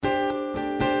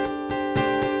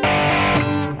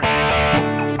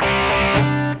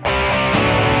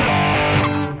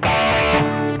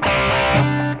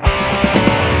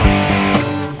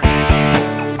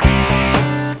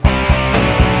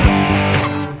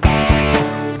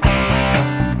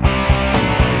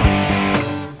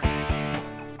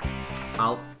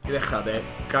ddechrau de,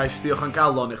 gais diolch am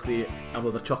galon i chdi am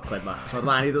ddod o'r chocolate ma. Chos mae'r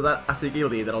ddau ni ddod at ei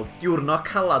gilydd ar ôl diwrnod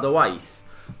calad o waith.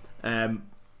 O'n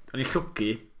i'n llwgu,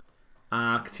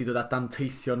 ac ti dod at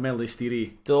danteithio'n melus di ri.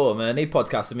 Do, mae'n neud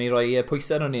podcast yn mi roi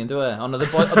pwysau nhw'n ni, ynddo e? Ond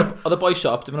oedd y boi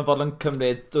siop, dim ond fod yn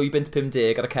cymryd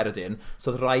 2.50 ar y Ceridin,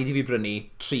 so oedd rhaid i fi brynu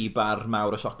 3 bar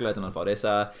mawr o siocled yn anffodus,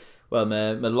 a wel,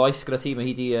 mae loes gyda ti, mae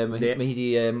hi di...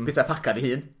 Bita pacan i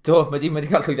hun. Do, mae di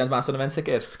cael llwyddiant mas o'n event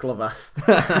sicr. Sglyfath.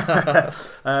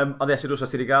 Ond sy'n rwys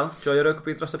os ti wedi cael? Joio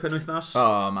rygbi dros y penwythnos?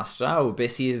 O, mas draw. Be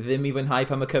sydd ddim i fwynhau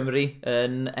pan mae Cymru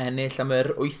yn ennill am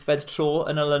yr 8fed tro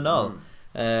yn olynol.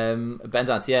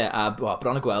 Bendant, ie. A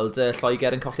bron y gweld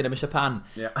Lloegr yn colli'n ymysio pan.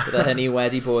 Bydde hynny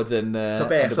wedi bod yn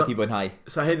rhywbeth i fwynhau.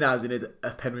 So hynna wedi gwneud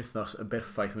y penwythnos yn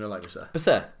berffaith yn y lag fysa?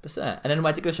 Byse. Yn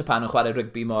enwedig ysio pan yn chwarae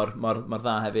rygbi mor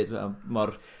dda hefyd.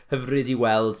 Mor hyfryd i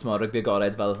weld rygbi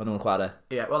agored fel nhw'n chwarae.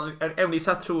 Ie, wel, ewn ni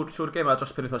sa trwy'r gema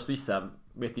dros y penwythnos dwytha,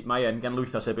 mae yn gan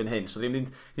lwythnos ebyn hyn. So ddim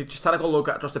jyst ar y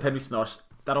golwg dros y penwythnos,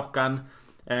 darogan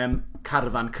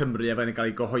carfan Cymru efo yn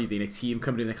cael ei gyhoeddi, neu tîm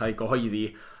Cymru yn cael ei gyhoeddi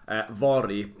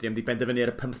fori, ddim wedi benderfynu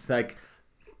ar y 15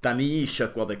 da ni eisiau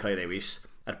gweld ei cael ei ddewis,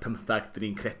 ar 15 dyn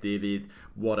ni'n credu fydd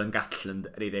Warren Gatland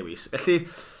yn ei ddewis. Felly,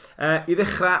 i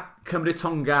ddechrau Cymru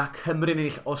Tonga, Cymru'n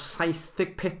ennill o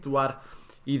 74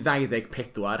 i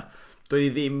 24,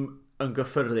 doedd ddim yn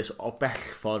gyffyrddus o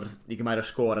bellffordd i gymaru o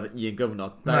sgôr ar un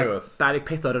gyfnod.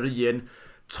 24 ar un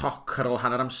toc ar ôl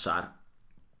hanner amser.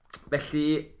 Felly,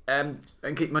 yn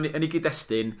ei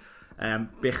gyd-destun,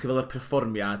 be chdi fel o'r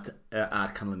perfformiad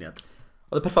a'r canlyniad?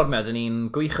 Oedd y perfformiad yn un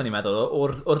gwych yn ei meddwl.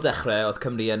 O'r dechrau oedd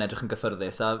Cymru yn edrych yn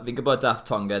gyffyrddus, a fi'n gwybod dath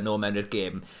Tonga nôl mewn i'r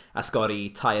gêm a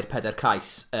sgori 3-4 cais.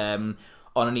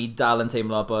 Ond o'n i dal yn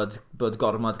teimlo bod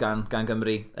gormod gan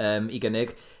Gymru i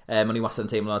gynnig. O'n i wastad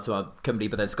yn teimlo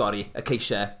Cymru byddai'n sgori y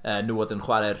ceisiau. Nhw oedd yn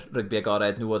chwarae'r rygbi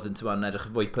agored, nhw oedd yn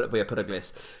edrych fwy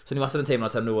peryglus. So o'n i wastad yn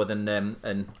teimlo nhw oedd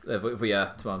yn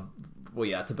fwyaf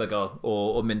tebygol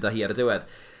o mynd â hi ar y diwedd.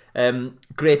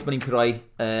 Gret bod ni'n creu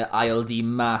ail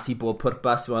dîm mas i bob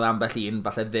pwrpas, oedd ambell un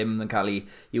falle ddim yn cael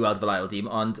ei weld fel ail dîm,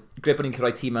 ond gret bod ni'n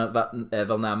creu tîm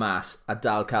fel na mas a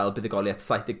dal cael buddigoliaeth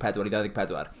 74 i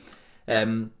 24.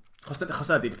 Chos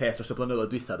na di'r peth dros y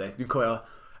blynyddoedd dwytha, dwi'n cofio,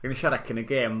 yn siarad cyn y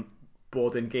gêm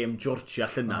bod yn gêm Georgia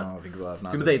llynad.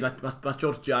 Dwi'n dweud, mae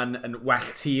Georgia yn well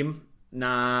tîm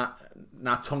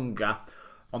na Tonga,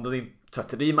 ond oedd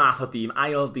hi'n un math o dîm,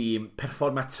 ail dîm,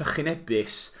 perfformiad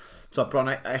trychinebus, bron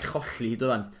a'i cholli hyd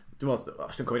o'n. Dwi'n meddwl,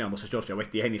 os dwi'n cofio'n iawn, os Georgia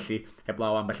wedi hennill i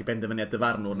heblaw am felly benderfyniad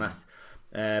dyfarnwr nath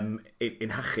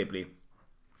ein hachub ni.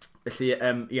 Felly,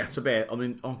 ond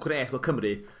gwneud gweld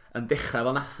Cymru yn dechrau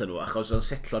fel nath nhw, achos o'n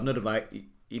setlo'r nyrfa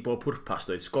i bob pwrpas,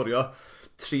 doedd. Sgorio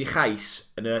 3 chais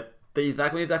yn y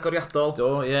 12 munud agoriadol. Do.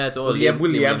 Liam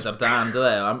Williams ar dan, do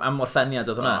e, am orffeniad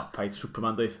oedd hwnna. Paid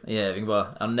Superman, doedd. Ie, fi'n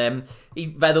gwybod. Ond i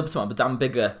feddwl bod Dan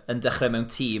Bigger yn dechrau mewn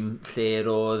tîm lle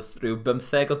roedd rhyw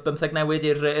 15 newid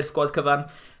i'r sgwad cyfan.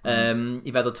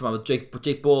 I feddwl bod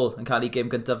Jake Ball yn cael ei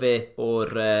gêm gyntaf fe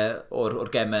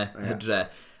o'r gemau hydre.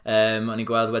 O'n i'n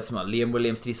gweld Liam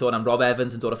Williams wedi sôn am Rob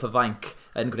Evans yn dod off y fainc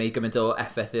yn gwneud gymaint o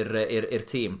effaith i'r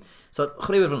tîm. So,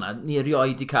 chwaraewyr fel yna, ni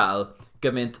erioed i cael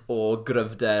gymaint o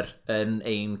gryfder yn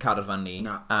ein carfan ni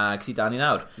ac sydd dan ni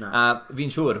nawr. A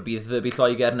fi'n siŵr bydd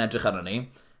Lloegr yn edrych arno ni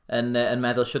yn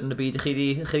meddwl sydd yn y byd i chi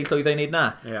llwyddo i wneud na.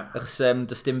 Achos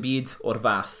does dim byd o'r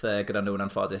fath gyda nhw'n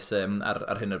anffodus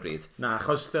ar hyn o bryd. Na,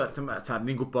 achos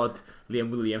ni'n gwybod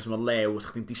Liam Williams mae'n lew,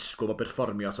 chdi'n disgwyl o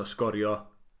berfformio, sgorio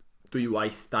 2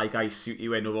 waith, 2 gais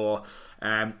i'w enw fo,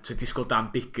 so disgwyl Dan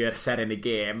Bigger, seren y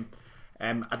gêm.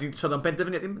 A dwi'n sôn am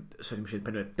benderfyniad, ddim eisiau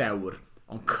penderfyniad dewr,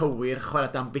 ond cywir chwarae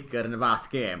Dan Bigger yn y fath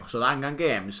gêm. Achos oedd angen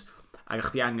games, ac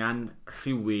chdi angen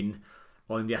rhywun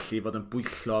o'n mynd i allu fod yn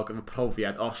bwyllog efo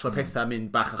profiad. Os oedd pethau mynd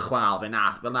bach yn chwal,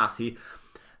 fel nath hi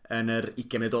yn yr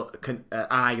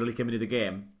 20 munud y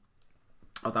gêm,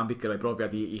 o Dan Bigger o'i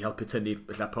brofiad i helpu tynnu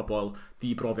pobl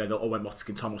di-brofiad o Owen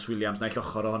Watkin, Thomas Williams, naill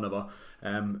ochr ohono fo,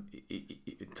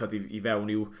 i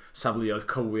fewn i'w safluoedd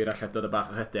cywir a llefdod y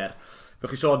bach o hyder.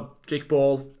 Fych chi sôn, Jake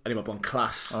Ball, yn un o'n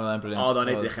clas. Oedd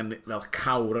o'n edrych yn fel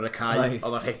cawr ar y cae, oedd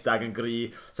o'n rhedag yn gry.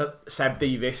 Seb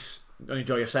Davies, o'n i'n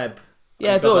joio Seb.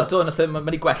 Ie,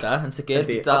 mae'n i gwella, yn sicr.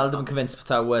 Dal ddim yn cyfins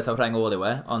taw rheng ôl yw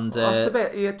e, ond oedd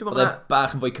e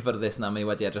bach yn fwy cyffyrddus na mae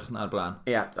wedi edrych na'r blaen.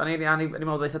 Ie, o'n i'n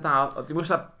meddwl ddeitha da, oedd dim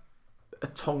wrth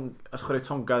y chwarae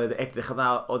Tonga edrych o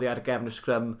dda, oedd i ar gefn y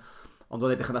sgrym, Ond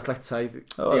oedd edrych yn athletaidd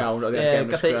iawn.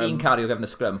 Gath un cario gefn y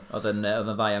scrum, oedd yn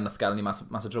dda iawn nath gael ni mas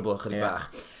o drwbl chydig bach.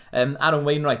 Aaron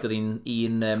Wainwright oedd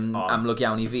un amlwg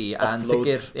iawn i fi.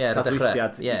 Offload,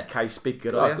 dadlwythiad i cais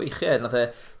Bigger. Gwych, nath e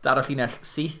daro llinell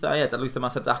syth a dadlwythio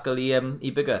mas ar dacl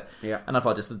i Bigger. Yn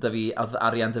anffodus, oedd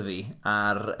arian dy fi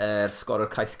ar sgor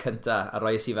o'r cais cynta a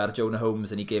roi ys i fer Jonah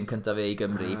Holmes yn ei gêm cynta fe i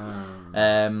Gymru.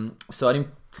 So,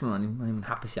 o'n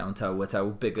hapus iawn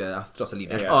taw Bigger dros y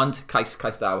linell, ond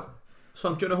cais daw.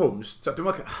 So, Jonah Holmes, dwi'n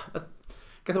meddwl...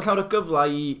 Gath o'n llawer o gyfla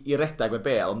i redag fe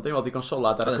bel, ond dwi'n meddwl digon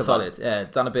solad ar y cyfla. Solid,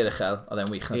 dan y byr uchel, oedd e'n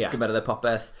wych. Gymerodd e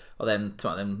popeth, oedd e'n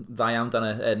dda iawn dan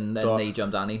yn neidio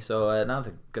amdani. So,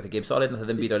 gath e gêm solid, nath e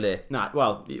ddim byd o'i le. Na,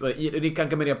 wel, i gan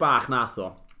gymeriad bach nath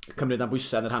o. Cymryd am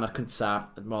bwysau yn yr hanner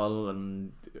cyntaf, o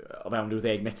fewn rhyw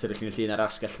 10 metr y llun ar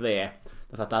asgell dde.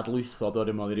 Nath a dadlwytho dod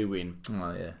yn ôl i rywun.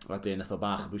 Wedyn, nath o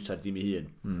bach o bwysau'r dim i hun.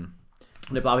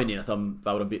 Yn y blaw hynny, nath o'n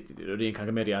fawr yr un can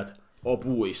gymeriad o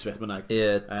bwys, beth bynnag.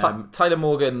 Tyler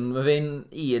Morgan, mae fe'n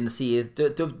un sydd...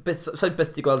 Sa'n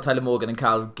byth i gweld Tyler Morgan yn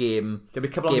cael gêm da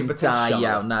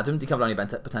iawn. Na, dwi'n di cyflawni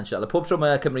potensial. A pob tro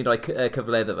mae Cymru'n rhoi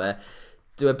cyfle iddo fe,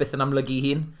 dwi'n byth yn amlygu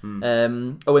hun.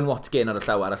 Owen Watkin ar y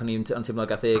llawer, allan ni'n teimlo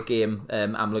gath e gêm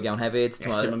amlwg iawn hefyd.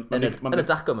 Yn y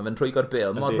daco, mae fe'n rhwygo'r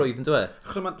bil. Mae'n rhwydd yn dweud.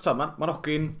 Mae'n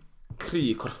ogyn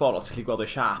cry corfforol, ti'n gallu gweld o'i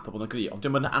siap o bod yn gry, ond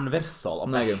dwi'n mynd anferthol o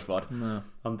bellfod.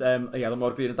 Ond oedd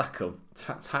mor gry yn y dacl.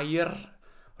 Tair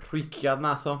rhwygiad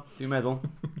nath o, dwi'n meddwl.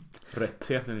 Rip,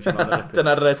 ie.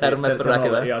 Dyna'r term esbrag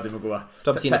yna. Ia, dwi'n gwybod.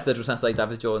 Dwi'n ti'n ystod drws nesau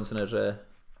David Jones yn yr...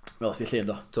 Wel, os di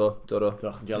llun, do. Do.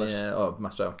 Dwi'n jealous.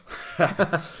 Mas draw.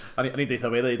 A ni'n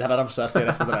deitha fe ddweud hanner amser sy'n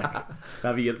esbrag.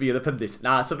 Na fi oedd y pyndis.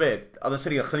 Na, so fe, oedd yn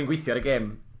syniad, achos ni'n gweithio ar y gêm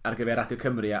ar gyfer Radio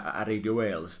Cymru a Radio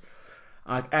Wales.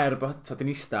 Ac bod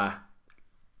dyn ista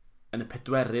yn y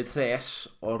pedwerydd rhes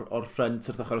o'r ffrynt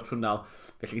yr ochr o twnnel,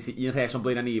 felly gen ti un rhes o'n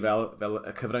blaen a ni fel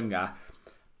y cyfrynga,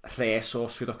 rhes o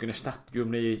swyddogion y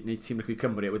stadiwm neu tîm rygbi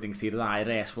Cymru, wedyn gen ti'r ddau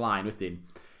res flaen wedyn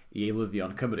i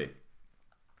eilyddion Cymru.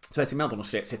 So ti'n meddwl bod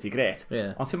nhw'n seti gret,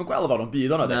 ond ti'n mynd gweld fo'n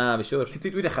byd o'na. Na, fi siwr.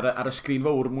 Dwi'n edrych ar y sgrin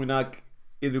fawr mwy nag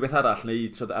unrhyw beth arall,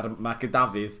 neu ar Mark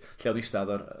Dafydd lle o'n istad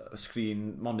o'r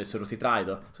sgrin monitor wrth i draed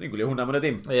o. So ni'n gwylio hwnna mwyn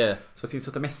ddim. So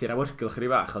ti'n methu'r awyrgylch yr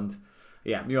i fach, ond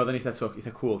mi oedd yn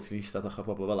eitha cool ti'n istad o'ch o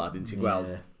bobl fel la, dyn ti'n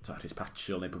gweld Rhys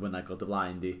Patchell neu bynnag o dy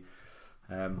flaen di.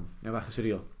 Mae'n bach yn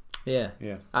surreal.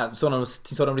 A ti'n sôn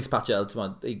am Rhys Patchell,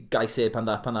 i gais e pan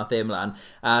nath e ymlaen,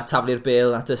 a taflu'r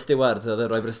bil at y steward, oedd y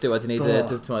roi bod y steward i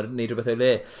wneud rhywbeth o'i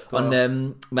le. Ond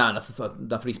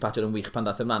nath Rhys Patchell yn wych pan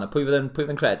nath e ymlaen, a pwy fydd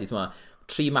yn credu,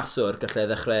 3 maswr gallai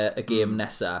ddechrau y gêm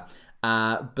nesaf,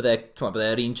 a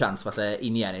byddai'r un chance falle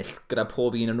i ni ennill gyda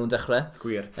pob un o'n nhw'n dechrau.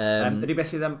 Gwir. Ydy beth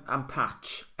sydd am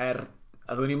Patch, a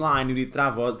ddwy'n ni mlaen, ni wedi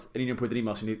drafod yn union pwy dyn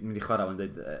ni'n mynd i chwarae yn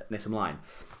dweud nes ymlaen.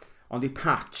 Ond i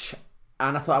Patch, a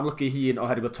nath o amlygu hun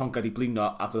oherwydd bod Tonga di blino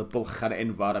ac oedd y bylchan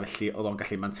enfawr a felly oedd o'n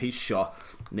gallu manteisio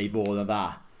neu fod yn dda.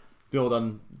 Fe oedd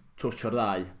o'n twtch o'r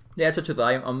ddau. Twtch o'r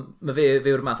ddau, ond mae fe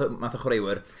yw'r math o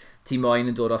chwaraewyr. Ti moyn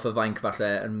yn dod off y fainc falle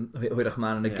yn hwyrach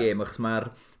mlaen yn y gêm, achos mae'r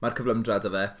cyflymdrad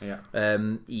o fe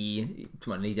i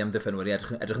neud am ddiffynwyr i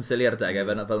edrych yn sili ar y degau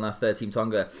fel nath tîm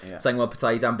Tonga. Sa'n gwybod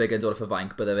petai Dan Big yn dod off y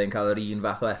fainc, bydde fe'n cael yr un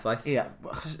fath o effaith.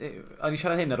 O'n i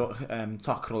siarad hyn ar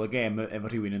toc rôl y gêm efo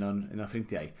rhywun yn o'n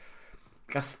ffrindiau.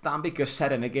 Gath Dan Big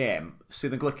seren y gêm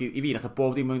sydd yn golygu i fi, nath o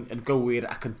bob dim yn gywir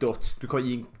ac yn dwt. Dwi'n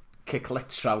cofio un cic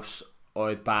letraws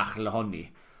oedd bach yn ohoni.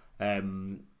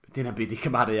 Dyna byd i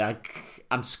cymaru ag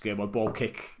ansgym oedd bob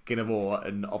cic gen y fo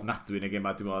yn ofnadwy yn y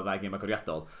gema, dwi'n meddwl, ddau gema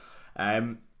goriadol.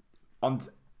 Ond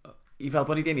i fel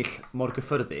bod ni di ennill mor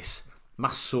gyffyrddus,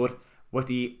 maswr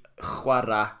wedi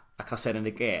chwarae a cael sen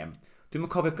yn y gêm, dwi'n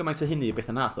mynd cofio gymaint o hynny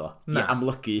beth yna o, i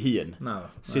amlygu hun.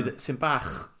 Sy'n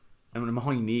bach yn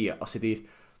myhoeni os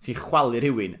ti'n chwalu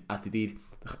rhywun a dydy'r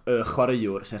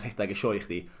chwaraewr sy'n rhedeg y sioe i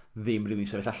chdi ddim rili'n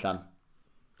sefyll allan.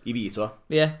 I fi, to.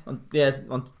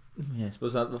 Ond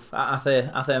ath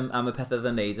e am y pethau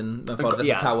ddyn neud yn ffordd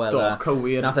y tawel.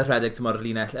 Cywir. Nath e rhedeg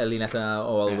linell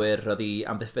o olwyr, roedd i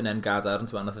amddiffyn yn gadar,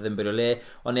 nath e ddim byr o le.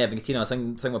 Ond fi'n cytuno, sa'n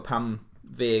gwybod pam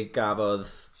fe gafodd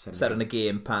ser yn y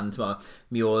gêm pan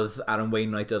mi oedd Aaron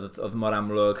Wainwright oedd mor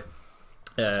amlwg.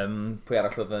 Pwy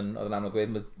arall oedd yn amlwg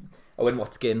gweud? Owen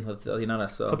Watkin, oedd hi'n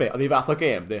anes. So be, oedd hi fath o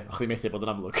gêm, di? O'ch chi'n methu bod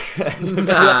yn amlwg?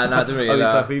 Na, dwi'n rili.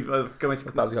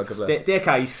 De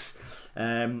cais,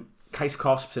 cais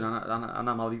cosp sy'n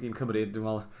anamal i dîm Cymru, dwi'n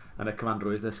meddwl, yn y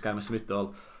cyfanrwydd, y sgarm ysmudol.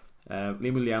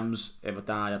 Liam Williams, efo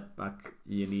da ac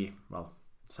un i, wel,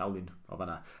 Sawlin o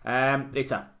fanna.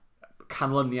 Reita,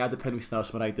 canlyniad y penwythnos,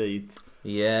 mae'n rhaid dweud.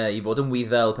 I fod yn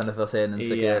wyddel penwythnos yn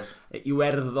sicr.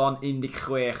 Iwerddon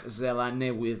 16, Zela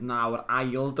Newydd nawr,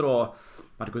 ail dro.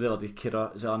 Mae'r Gwyddelod wedi curo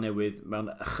Zeland Newydd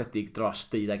mewn ychydig dros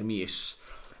 12 mis.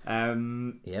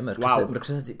 Mae'r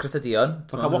Cryseduon.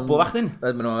 Mae'n cael wobl fach dyn?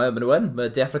 Maen nhw yn. Mae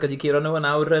De Affrica wedi curo nhw yn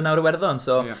awr Iwerddon,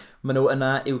 so maen nhw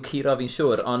yna i'w curo fi'n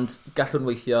siŵr, ond gallwn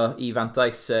weithio i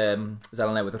fantais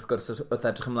Zeland Newydd wrth gwrs wrth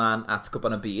edrych ymlaen at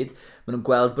gwpan y byd. Maen nhw'n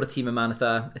gweld bod y tîm yma'n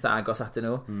eitha agos atyn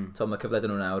nhw, mae cyfle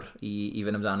nhw nawr i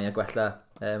fynd amdani a gwella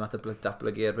at y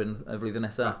datblygu erbyn y flwyddyn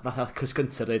nesaf. Fath oedd Cys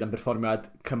Gynter dweud am berfformiad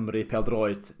Cymru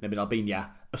Pêl-droed neu mynd Albania,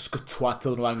 ysgytwad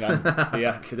oedd nhw angen.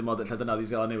 Ia, lle dyna di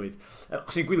Zeland Newydd.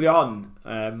 Chos i'n gwylio hon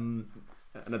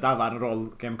yn y dafar yn ôl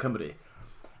Gem Cymru.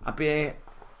 A be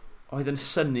oedd yn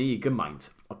syni i gymaint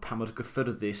o pa mor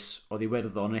gyffyrddus oedd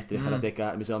Iwerddon yn edrych ar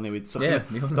adegau yn Zeland Newydd. So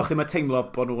doch chi'n teimlo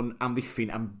bod nhw'n amddiffyn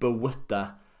am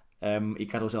bywyda i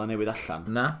gadw Zeland Newydd allan.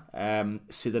 Na.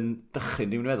 Sydd yn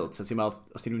dychryn, dwi'n meddwl. Ti'n meddwl,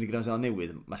 os ti'n mynd i gadw Zeland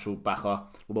Newydd, mae trwy bach o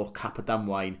loch cap y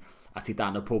damwain a ti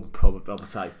dan y pwmp fel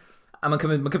bethau. A mae'n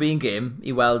cymryd un gêm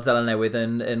i weld Zeland Newydd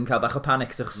yn cael bach o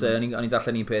panic, achos o'n i'n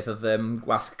darllen un peth, oedd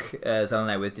gwasg Zeland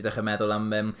Newydd wedi dechrau meddwl am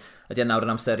ydy nawr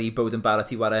yn amser i Bowden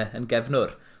Barrett i ware yn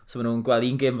gefnwr. So maen nhw'n gweld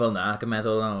un gêm fel yna ac yn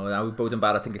meddwl, a Bowden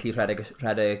Barrett yn gallu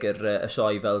rhedeg y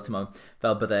sioe fel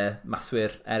bydde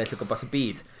maswyr eraill o gwmpas y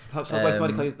byd. Sa'n waith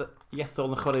mae'n cael ei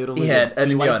ethol yn chwarae rhywun? Ie,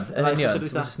 yn union. So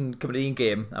maen cymryd un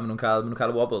gêm a maen nhw'n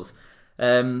cael y wobbles.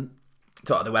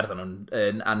 Oedd Iwerddon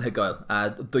yn anhygoel, a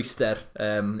dwyster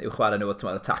i'w chwarae nhw,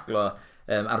 y taclo,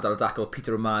 ardal o daclo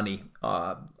Peter Romani,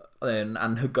 oedd e'n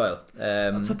anhygoel.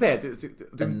 Ta be,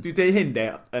 dwi'n dweud hyn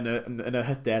yn y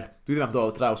hyder, dwi ddim am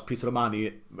dod draws Peter Romani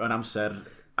yn amser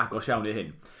agos iawn i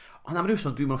hyn. Ond am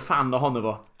rywson dwi'n mynd fan ohono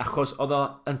fo, achos oedd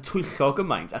o'n twyllo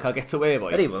gymaint a cael get away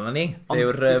fo. Yr ifo, ni.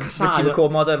 Yw'r Richie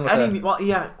McCall modern.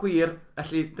 Ia, gwir,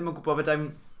 felly ddim yn gwybod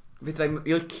fedrai'n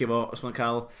ilcio fo os mae'n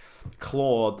cael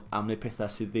clod am wneud pethau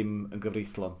sydd ddim yn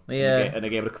gyfreithlon yn y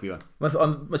gêm rygbi fan.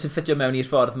 Mae sy'n ffitio mewn i'r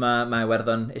ffordd mae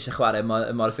Iwerddon eisiau chwarae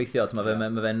mor effeithiol.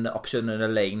 Mae fe'n opsiwn yn y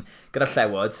lein. Gyda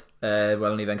Llewod,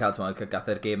 wel ni fe'n cael gath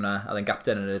e'r gêm na, a dde'n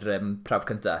gapten yn yr prawf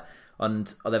cyntaf.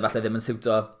 Ond oedd e falle ddim yn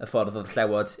siwto y ffordd oedd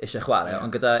Llewod eisiau chwarae.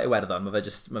 Ond gyda Iwerddon,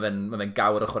 mae fe'n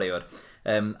gawr o chwaraewr.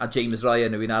 A James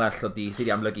Ryan yw un arall sydd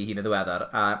wedi amlygu hun y ddiweddar.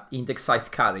 A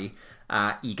 17 carry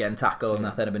a 20 tackle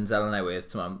nath yn y byn Zeland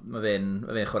Newydd. Mae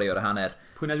fe'n chwaraewr y hanner.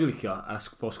 Pwy'n dwi'n licio, a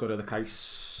fo sgoriodd y cais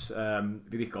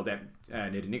fuddigol,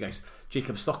 neu'r unig cais,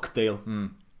 Jacob Stockdale,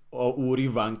 o wr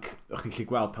ifanc, o'ch chi'n gallu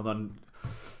gweld pan o'n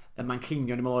yn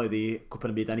Manceinion i Maloedd i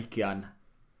gwpan y byd anigian,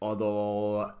 oedd o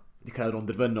wedi cael rond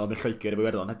derfynol mewn Lloegr efo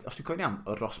Iwerddon. Os dwi'n coen iawn,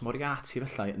 o Ross Moriarty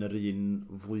felly yn yr un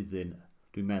flwyddyn,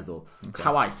 dwi'n meddwl.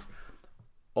 Ta waith,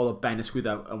 oedd o ben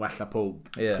ysgwydda yn well a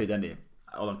pob pryd enni.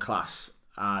 Oedd o'n clas.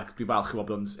 A dwi'n falch i weld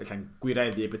bod o'n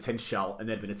gwireddu y potensial yn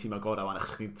erbyn y tîm agorau wan,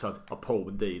 achos chi'n o pob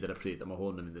yn deud ar y pryd, a mae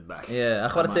hwn yn mynd yn bell. Ie, a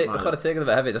chwarae teg iddo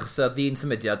fe hefyd, achos oedd un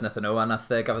symudiad nath nhw, a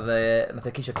nath e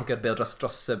ceisio cicio'r bil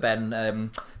dros y ben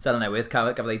Zeland Newydd,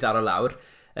 gafodd ei daro lawr,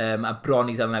 a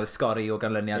bron i Zeland Newydd sgori o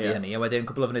ganlyniad i hynny, a wedyn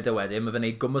cwbl o funudau wedyn, mae fe'n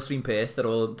neud gwmwys rhywun peth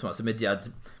ar ôl symudiad,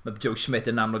 mae Joe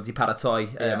Schmidt yn amlwg di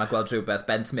paratoi, a gweld rhywbeth,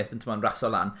 Ben Smith yn raso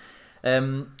lan.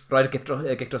 Roi'r gic dros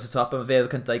y top, a mae fe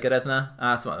oedd y cyntaf i gyrraedd na,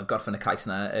 a gorffen y cais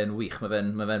na yn wych, mae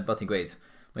fe'n, fel ti'n gweud,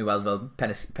 mae'n weld fel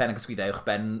pen yn gysgwydau uwch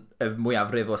ben y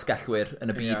mwyafrif o sgellwyr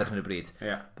yn y byd ar hyn y bryd.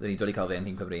 Byddwn ni'n dod i cael fe yn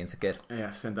hyn Cymru yn sicr. Ie,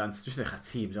 ffendant. Dwi'n siarad eich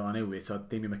tîm Zeland Newydd, so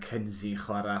Damien McKenzie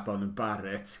chwarae, Bowden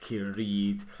Barrett, Kieran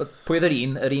Reid. Pwy oedd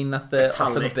yr un nath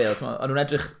allan o bil? Ond nhw'n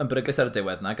edrych yn brygus ar y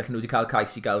diwedd na, gallen nhw wedi cael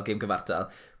cais i gael gêm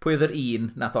gyfartal. Pwy oedd yr un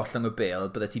nath allan o bil,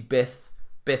 bydde ti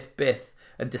byth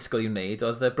yn disgwyl i'w wneud,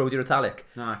 oedd Brodie Retallick.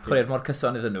 Chwarae'r mor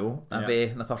cyson iddyn nhw, a fe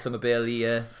nath allan o bil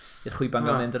i'r chwyban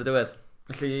gael mynd ar y diwedd.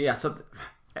 Felly, ia,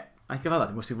 a'i gyfadda,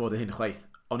 dim mwys i fod y hyn chwaith.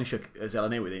 Ond eisiau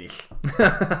Zeland Newydd ennill.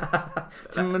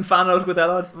 Ti'n mynd fan o'r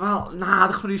Gwyddelod? Wel, na,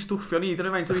 ddechrau i stwffio ni,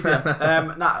 dyna faint o weithiau.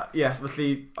 Na, ie, felly,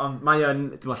 ond mae yn,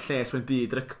 dim ond lles mewn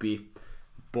byd rygbi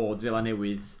bod Zeland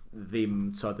Newydd ddim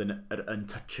yn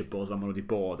untouchables fan maen nhw wedi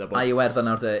bod. A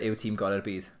Iwerddon nawr yw tîm gorau'r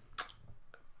byd?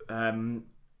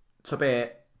 So be,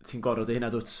 ti'n gorfod y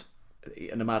hynna dwt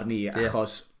yn y marn ni,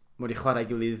 achos mae wedi chwarae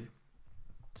gilydd,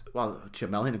 wel, ti'n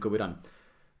mel hyn yn gywir an.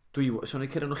 So nhw'n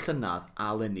cyrraedd nhw llynydd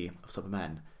a Lenny, off top y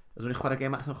men. Oes nhw'n chwarae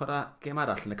gêm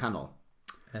arall yn y canol?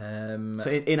 So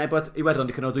un ai bod Iwerddon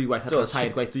wedi cynnal dwywaith ar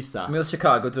tair gwaith dwytha. Mi oedd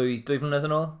Chicago dwy flynedd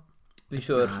yn ôl? Fi'n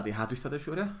siwr. Na, di ha dwytha dwi'n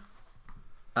siwr,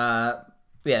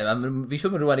 Ie, fi'n siŵr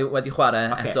bod nhw wedi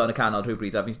chwarae eto yn y canol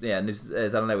rhywbryd, a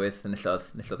Zeland Newydd yn nillodd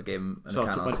y gêm yn y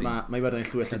canol. So, mae Iwerddon eich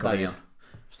dwyell yn dair.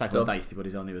 Stagol daith i bod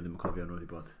i Zeland Newydd ddim yn cofio nhw wedi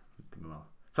bod.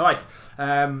 So, waith.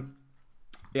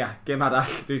 Gêm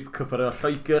arall, dwi'n cyffwrdd o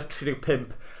Lloegr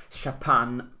 35,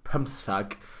 Japan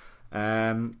 15.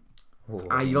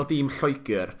 Ail dîm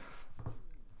Lloegr.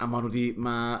 A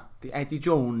mae Eddie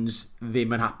Jones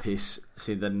ddim yn hapus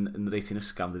sydd yn reit i'n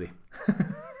ysgam, dydi.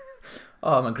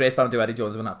 Mae'n greit pan dyw Eddie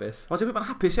Jones yn hapus. O, dwi'n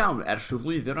hapus iawn ers rhyw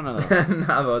flwyddyn rhan yna.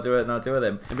 Na fo, dyw e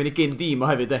ddim. Yn fynd i gyn dîm o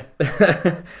hefyd, de.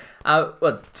 A,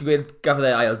 ti'n gweud, gafodd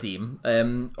e ail dîm,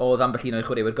 oedd ambell un o'i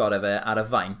chwaraewyr gorau fe ar y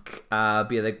fainc, a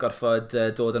bydd e gorfod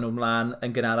dod yn ymlaen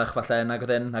yn gynharach falle nag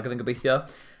oedd e'n gobeithio.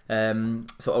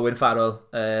 So Owen Farrell,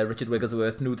 Richard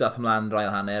Wigglesworth, nhw dath ymlaen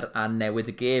rhaid hanner a newid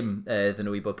y gêm ddyn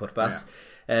nhw i bod pwrpas.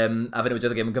 A fe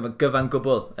newidiodd y gêm yn gyfan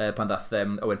gwbl pan dath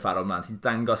Owen Farrell ymlaen, sy'n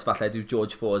dangos falle dyw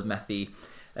George Ford methu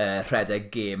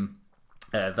rhedeg gêm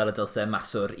fel y dylse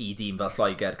maswr i dîm fel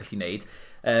Lloegr gallu wneud.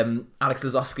 Alex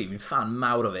Lozowski, fi'n fan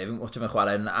mawr o fe, fi'n watcha fe'n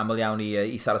chwarae'n aml iawn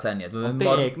i Saraceniad. Ond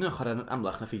deg nhw'n chwarae'n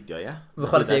amlach na ffeidio, ie? Fe'n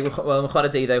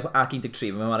chwarae 12 ac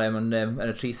 13, fe'n chwarae yn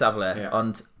y tri safle,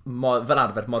 ond fel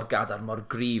arfer mor gadar, mor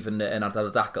grif yn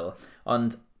ardal y dacl.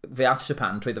 Ond fe ath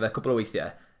Japan trwyddo fe cwbl o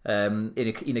weithiau. Un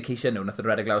y ceisio nhw, nath yn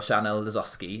redeg law Chanel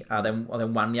Lozowski, a oedd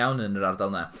e'n wan iawn yn yr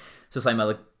ardal yna. So sa'n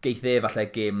meddwl, geith falle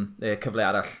gêm cyfle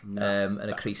arall yn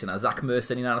y Cris yna. Zach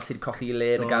Mercer ni'n arall sydd wedi colli i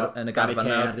le yn y garfan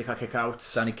nawr. Danny Kerr wedi cael kick-out.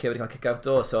 Danny Kerr wedi cael kick-out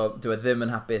o, so dwi ddim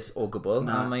yn hapus o gwbl.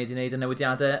 A mae wedi gwneud y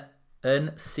newidiadau yn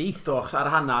syth. Doch,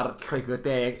 ar hannar Lloegr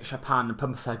 10, Japan yn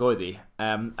 15 oedd hi.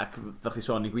 Ac fel chi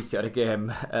sôn, ni'n gweithio ar y gêm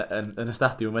yn y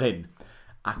stadiwm yn hyn.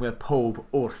 Ac mi oedd pob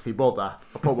wrth i bodda.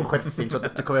 O pob yn chwerthin. So,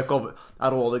 dwi'n cofio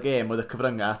ar ôl y gêm, oedd y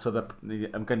cyfrynga, so oedd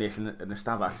ymgynnull yn y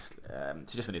stafell.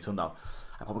 Ti'n jyst yn ei twnnal.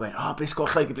 Ac pobl gwein, bris gol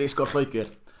Lloegr.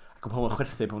 Ac oedd pobl yn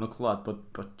chwerthin, pobl yn clywed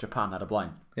bod Japan ar y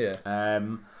blaen. Ie.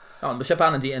 Ond mae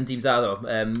Japan yn dîm da ddo.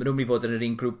 Maen nhw'n mynd i fod yn yr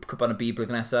un grŵp Cwpan y Byd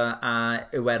blwyddyn nesaf a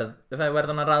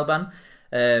Iwerddon ar Alban.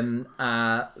 A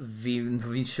fi'n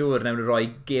siŵr newn nhw roi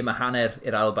gêm a hanner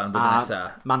i'r Alban blwyddyn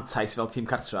nesaf. A mantais fel tîm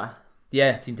cartra. Ie,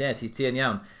 ti yn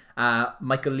iawn. A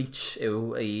Michael Leach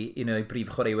yw un o'i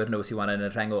brif chwaraewyr nhw sy'n wan yn y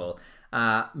rhengol.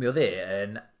 A mi oedd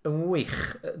yn wych,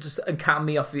 just yn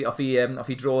camu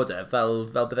offi drod fel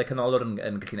byddai canolor yn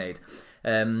gallu gwneud.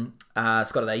 A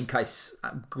sgorodd ein cais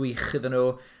gwych iddyn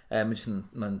nhw.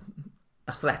 Mae'n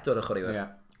athletwr y chwaraewyr.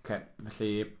 Ie,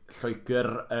 felly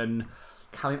Lloegr yn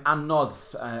cael ein anodd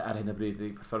ar hyn o bryd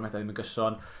i perfformiadau ddim yn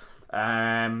gyson.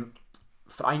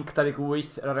 Ffrainc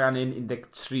 28, yr ariannu'n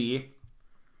 13.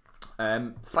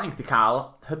 Ffrainc di cael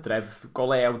hydref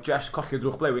golew just colli o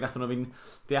drwch blewi nath nhw fynd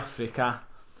De Affrica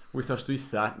wythnos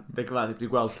dwytha. Dwi'n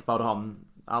gweld fawr o hon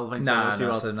alfaint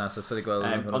Na, so wedi gweld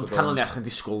ond canlyniad chi'n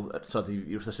disgwyl i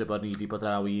wrthnos bod ni wedi bod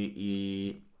draw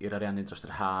i'r ariannu dros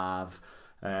yr haf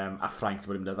a Ffrainc wedi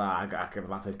bod yn mynd o ddag ac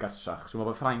efo fantais gartrach. So mae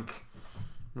bod Ffrainc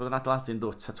Roedd yn adeiladu'n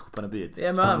dwt at Cwpan y Byd.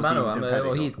 Ie, ma nhw.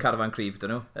 O hyd carfan cryf,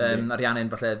 dyn nhw.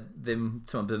 Ariannu'n falle ddim,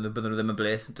 bydden nhw ddim yn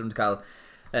bles. Dwi'n mynd cael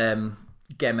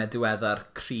gemau diweddar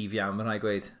cryf iawn, mae'n rhaid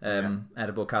gweud.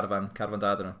 Bod carfan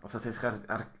da dyn nhw. Os ydych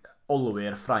ar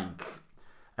olwyr Ffrainc,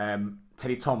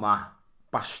 Terry Toma,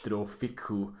 Bastro,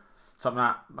 Ficu. So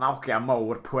mae'n ogia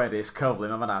mawr pwerus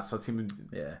cyflym am yna. So ti'n mynd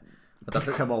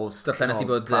pick-a-mols. Dallen nes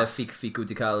i bod Ficu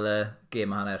wedi cael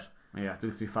gêm hanner. Ie,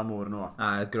 dwi'n fan mwr nhw.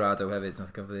 A Grado hefyd, nath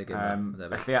gafodd ei gêm.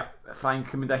 Felly, Ffrainc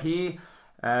yn mynd â hi.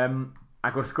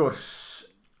 Ac wrth gwrs,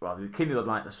 cyn i ddod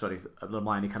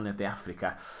ymlaen i canlyniad De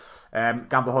Affrica,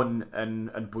 gan bod hwn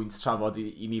yn bwynt trafod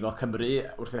i ni fel Cymru,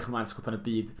 wrth edrych ymlaen at Cwpan y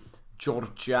Byd,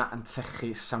 Georgia yn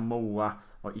trechu Samoa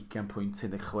o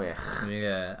 20.16.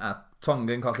 Ie, a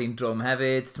Tonga yn colli'n drwm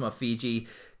hefyd, Fiji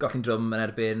colli'n drwm yn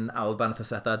erbyn Alban wrth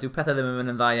oswetha. Dyw pethau ddim yn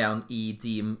mynd yn dda iawn i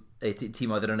tîm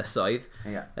oedd yr ynysoedd.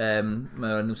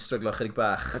 Mae nhw'n stryglo chydig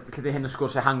bach. Lle hyn y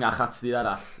sgwrs ehangach at dydd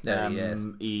arall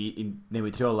i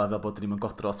newid rheola fel bod ni'n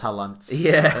godro talant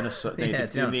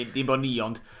ynysoedd. Dim bod ni,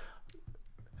 ond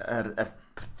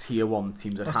tier 1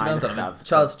 teams yr haen uchaf.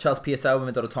 Charles Pietau yn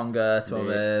mynd o'r Tonga,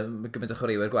 gymaint o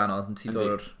chwaraewyr gwahanol yn tîd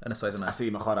o'r ynysoedd yna. A sydd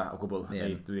ddim yn chwarae o gwbl.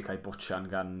 Dwi wedi cael bwtsian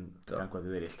gan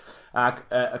gwledydd eraill. Ac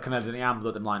y cynnig ni am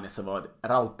ddod ymlaen nesaf fod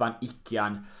yr Alban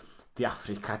 20 De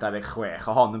Affrica 26.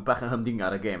 O hon yn bach yn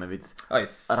hymdingar y gêm hefyd.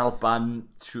 Oedd. Yr Alban,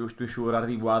 dwi'n siŵr ar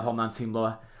ddiwedd, hwnna'n teimlo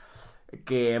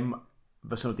gêm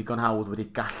fysa nhw digon hawdd wedi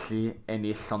gallu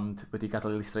ennill, ond wedi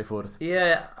gadael ei lithro i ffwrdd. Ie,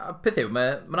 a peth yw,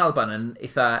 mae'r Alban yn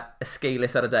eitha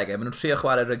esgeilus ar y degau. Maen nhw'n trio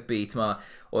chwarae rygbi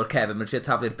o'r cefn, maen nhw'n trio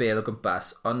taflu'r bel o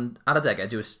gwmpas, ond ar y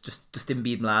degau, just dim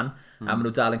byd mlaen, a maen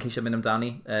nhw dal yn ceisio mynd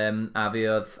amdani, a fi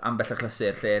oedd ambell a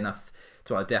chlysur lle nath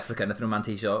De Affrica, nath nhw'n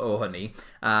manteisio o hynny,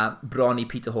 a bron i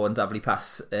Peter Horn daflu pas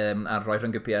a roi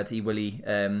rhyngypiad i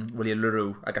Willie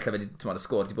Leroux, a gallai fe y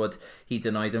sgôr wedi bod hyd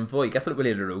yn oed yn fwy. Gathol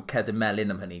Willie Leroux ced y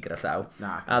melyn am hynny gyda llaw.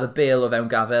 A y bel o fewn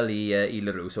gafel i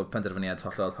Leroux, so penderfyniad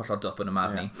hollol dop yn y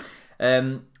marni.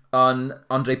 Ond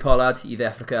Andre Pollard i De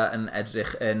Affrica yn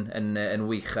edrych yn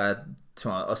wych, a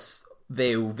os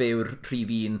few'r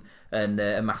rhif un yn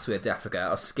y maswyr De Africa.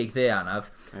 Os geith e anaf,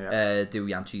 dyw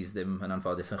Yanchis ddim yn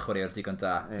anffodus yn chwaraeo'r digon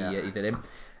da i ddim.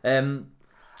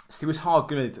 Lewis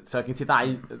Hogg yn mynd, gen ti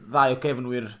ddau o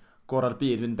gefnwyr gorau'r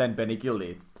byd mynd ben i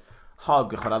gilydd.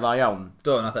 Hogg yn chwarae dda iawn.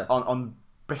 Do, nath e. Ond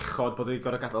bechod bod wedi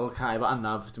gorau gadael y cae efo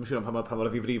anaf, dwi'n siŵr am pa mor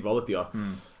ddifrifol ydi o.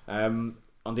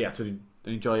 Ond ia, dwi'n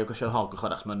enjoy o gwestiwn Hogg yn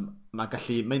chwarae, mae'n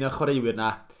gallu, mae'n o'r chwaraewyr na,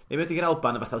 neu wedi gyda'r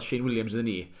Alban y fath Shane Williams ydyn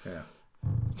ni.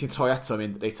 Ti'n troi ato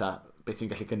mynd, reita, beth ti'n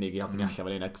gallu cynnig i helpu ni allan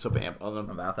fan un, so oedd yn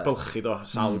bylchu do,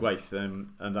 sawl gwaith yn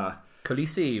dda.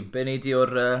 Colisi, be nei di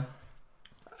o'r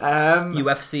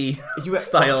UFC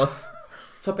style?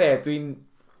 So be, dwi'n,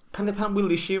 pan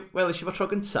welis i fo tro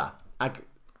gynta, a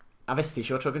fethu si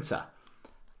fo tro gynta,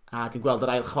 a dwi'n gweld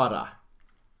yr ail chwarae.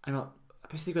 A ni'n meddwl,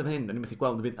 beth sydd wedi gweld hyn? A ni'n methu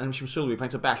gweld, a ni'n siŵr sylwi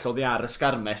paint o bell oedd i ar y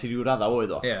sgarmes i ryw radda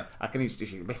oedd o. Ac yn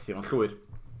eisiau methu fo'n llwyr.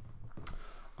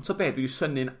 Ond so be, dwi'n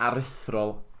synnu'n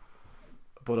aruthrol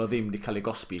bod o ddim wedi cael ei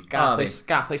gosbi.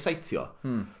 Gath o'i saitio.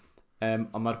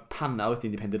 Ond mae'r panna wedyn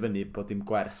wedi penderfynu bod dim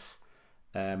gwerth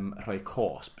rhoi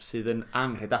cosp sydd yn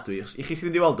angredadwy. I chi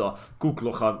sydd wedi weld o,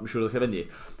 googlwch o, mae'n siŵr ydych chi fyny.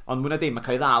 Ond mwyn a dim, mae'n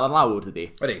cael ei ddal ar lawr, dydi?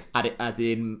 Wedi.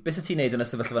 Beth sydd ti'n neud yn y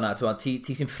sefyllfa fanna?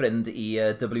 Ti sy'n ffrind i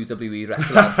WWE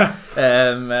wrestler.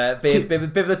 Be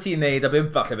fydda ti'n neud a be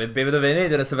fydda fe'n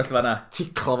neud yn y sefyllfa fanna?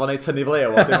 Ticlo fo'n neud tynnu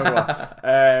flew.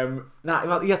 Na,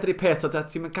 i adri pet,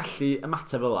 ti'n gallu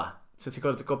ymateb fel la.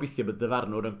 Ti'n gobeithio bod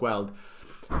dyfarnwr yn gweld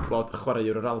bod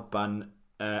chwaraewr yr Alban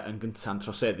yn gynta'n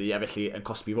troseddu a felly yn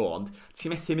cosbi fond. Ti'n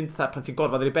methu mynd pan ti'n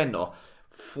gorfod ar ei benno,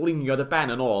 fflingio dy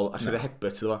ben yn ôl a sydd y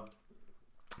hebit iddo fo.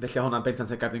 Felly hwnna'n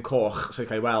bendant yn gardyn coch, so i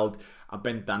cael ei weld, a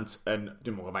bendant yn,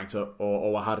 dwi'n mwyn faint o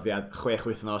waharddiad, 6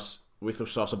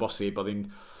 wythnos o bosib, oedd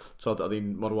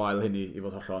hi'n mor wael hynny i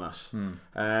fod holl onas.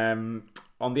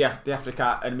 Ond ia, De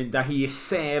Africa yn mynd â hi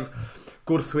sef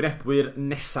gwrthwynebwyr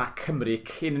nesa Cymru.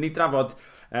 Cyn i ni drafod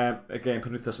y gêm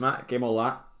penwythnos yma, gêm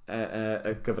ola,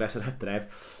 y gyfres yr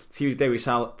Hydref, ti wedi dewis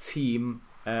al tîm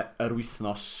yr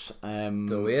wythnos.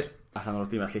 Dywir. A rhan o'r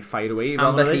dim allu fire away.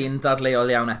 Ambell un dadleol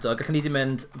iawn eto. Gallwn ni di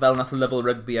mynd fel nath Level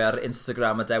Rugby ar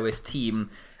Instagram a dewis tîm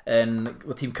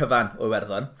tîm cyfan o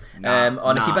Iwerddon.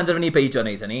 Ond nes i benderfynu beidio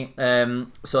wneud hynny.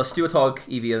 So Stuart Hogg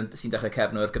i fi sy'n dechrau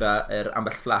cefnwr gyda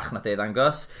ambell fflach nath e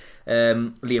ddangos.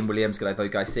 Liam Williams gyda'i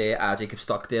ddwy gais a Jacob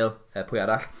Stockdale, pwy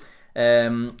arall.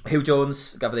 Hugh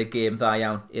Jones gafodd ei gêm dda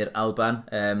iawn i'r Alban,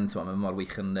 mae mor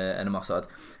wych yn ymosod,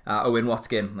 a Owen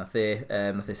Watkin nath e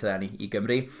syrenu i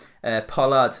Gymru.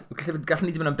 Pollard, gallwn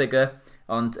ni ddim yn bigger,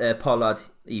 ond Pollard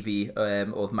i fi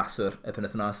oedd maswr y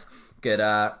penwythnos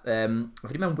gyda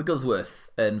wedi mewn Wigglesworth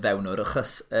yn fewnwr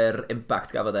achos yr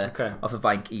impact gafodd off y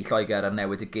fainc i Lloegr a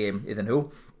newid y gêm iddyn nhw.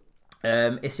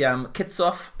 Is i am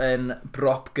Kitsoff yn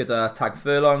brop gyda Tag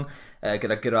Furlong,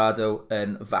 gyda Gerardo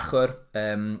yn fachwr.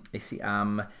 Is i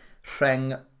am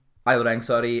ailreng,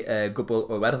 gwbl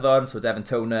o Iwerddon, so Devon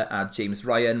Toner a James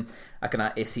Ryan. Ac yna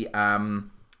is i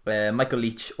am Michael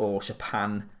Leach o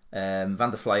Japan, Van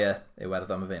der Flyer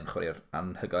Iwerddon, mae fe'n chwarae'r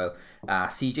anhygoel, a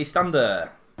CJ Stander.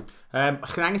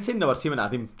 Os chi'n angytuno o'r tîm yna,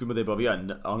 dwi'n meddwl bod fi yn,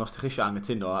 ond os ydych chi eisiau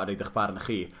angytuno a reid eich barn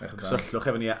chi, cysylltwch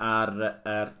efo ni ar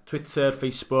Twitter,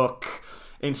 Facebook,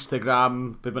 Instagram,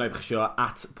 be bynnag ydych chi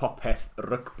eisiau,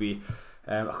 @popeth_rugby.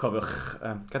 Cofiwch,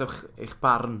 gadwch eich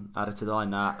barn ar y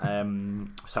tudalen yna,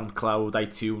 SoundCloud,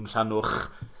 iTunes, rhannwch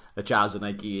y jazz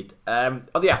yna i gyd.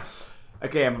 Ond ia,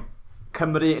 y gêm,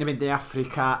 Cymru yn mynd i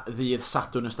Africa ddydd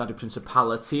Sadwrn yn Stadiwm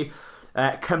Principality.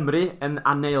 Cymru yn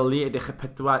anelu edrych y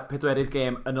pedwerydd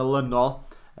gêm yn olynol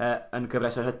yn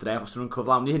gyfres y Hydref. Os ydyn nhw'n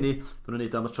cyflawni hynny, dwi'n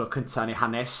neud am y tro cyntaf yn ei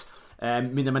hanes.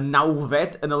 Mynd am y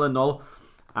 9fed yn olynol,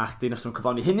 ac dyn os ydyn nhw'n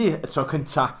cyflawni hynny y tro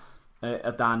cyntaf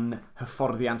y dan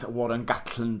hyfforddiant Warren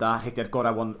Gatland a rhediad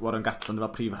gorau Warren Gatland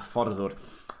efo prif hyfforddwr.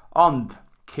 Ond,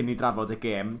 cyn i drafod y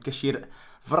gêm, gysi'r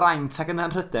fraint ag yn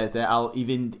anrhydedd i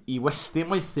fynd i westi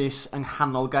moethus yng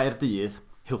nghanol Gaerdydd,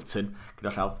 Hilton,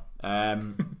 gyda llaw.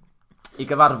 I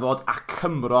gyfarfod a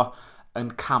Cymro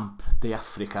yn Camp De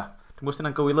Africa. Dwi'n gwybod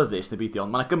yna'n gywilyddus neu beidio,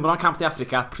 ond mae yna Gymro yn Camp De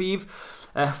Africa, prif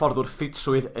fforddwr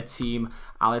ffitrswydd y tîm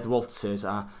Aled Walters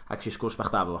a gysi sgwrs bach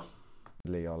dafo.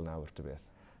 Leol nawr, dy beth.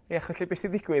 Ie, felly beth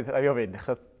sy'n ddigwydd a fi ofyn,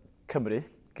 achos Cymru,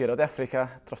 Giro De Africa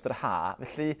dros yr ha,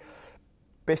 felly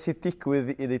beth sy'n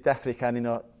digwydd i De Africa yn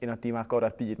un o dîm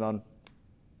agorau'r byd mewn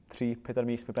 3-4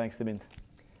 mis pe bynnag sy'n mynd?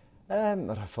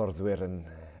 Mae'r hyfforddwyr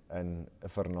yn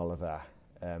yffyrnol o dda.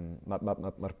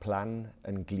 Mae'r plan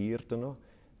yn glir dyn nhw.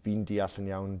 Fi'n deall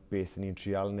yn iawn beth ni'n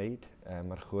trial wneud.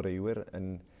 Mae'r chwaraewyr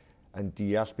yn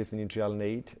deall beth ni'n trial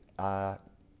wneud a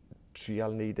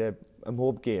trial wneud ym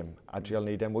mhob gêm a trial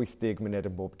wneud 80 munud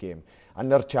ym mhob gêm. A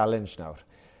na'r challenge nawr.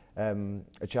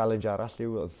 Y challenge arall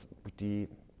yw oedd wedi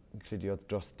credu oedd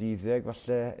dros 10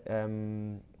 falle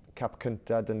cap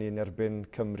cyntaf dyn ni'n erbyn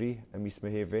Cymru ym mis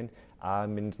Mehefin a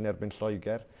mynd yn erbyn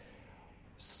Lloegr.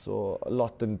 So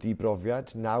lot yn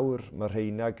dibrofiad. Nawr mae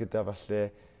rheina gyda falle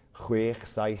 6,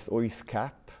 7, 8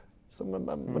 cap. So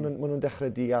maen nhw'n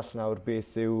dechrau deall nawr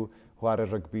beth yw chwarae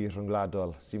rygbi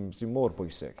rhyngwladol sy'n mor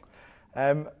bwysig.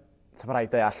 So mae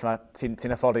rhaid deall,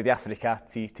 ti'n hyfforddi di Africa,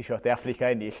 ti isio di Africa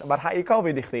ennill. Mae rhaid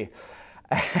gofyn i chdi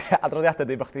adroddiadau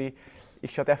di bod chdi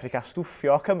isio di Africa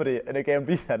stwffio Cymru yn y gêm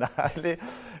fydd yna.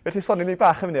 Felly sôn i ni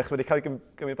bach yn mynd i chi wedi cael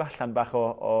gymryd ballan bach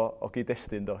o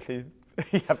gyd-destun do. Felly,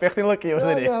 ia, be chdi'n lygu wrth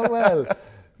hynny? Wel,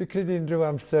 fi credu unrhyw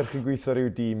amser chi'n gweithio rhyw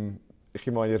dîm,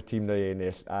 chi moyn i'r tîm na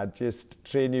ennill, a just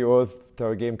treni oedd,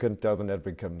 taw y gêm cyntaf oedd yn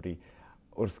erbyn Cymru.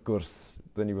 Wrth gwrs,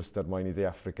 byddwn ni wastad moyn i dde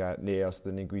Africa, neu os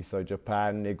byddwn ni'n gweithio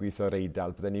Japan neu gweithio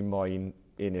Eidal, byddwn ni moyn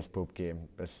ennill pob gêm.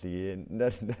 Felly,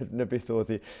 na beth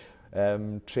oedd hi.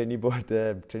 Treni bod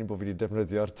fi wedi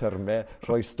defnyddio'r termau,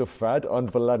 rhoi stwffad,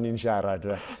 ond fel ni'n siarad.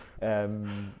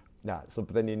 So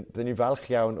byddwn ni'n falch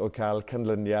iawn o cael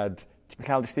canlyniad. Ti'n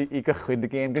cael i gychwyn y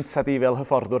gêm gyntaf di fel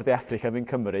hyfforddwr de Africa yn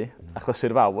Cymru,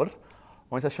 achlysur fawr.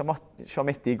 Ond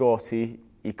siomedig o ti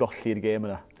i golli'r gêm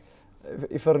yna?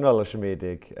 Uffernol o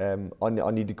siomedig. O'n i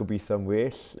wedi gobeithio am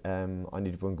well, o'n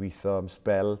i wedi bod yn gweithio am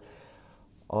spel,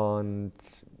 ond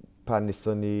pan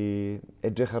wnaethon ni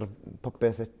edrych ar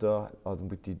popeth eto, oedd yn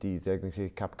bwyty 10, yn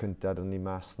creu cap cyntaf o'n ni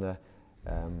mas na.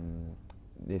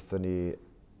 Wnaethon ni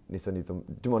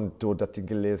dim ond dod at ein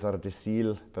gilydd ar y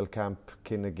dysil fel camp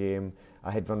cyn y gêm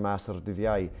a hedfan mas ar y dydd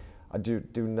Iau. A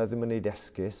dwi'n na ddim yn gwneud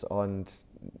esgus, ond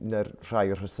yna'r rhai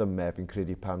o'r rhesymau fi'n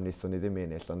credu pam wnaethon ni ddim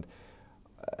ennill. Ond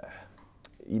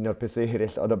un o'r pethau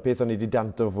eraill, ond y peth o'n i wedi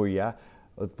danto fwyaf,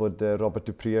 oedd bod Robert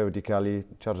Dupria wedi cael ei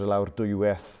charge lawr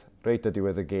dwywaith reit ar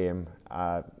diwedd y gêm.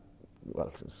 A,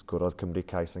 sgwrodd Cymru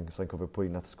Cais, sa'n cofio pwy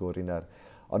nath sgori na'r.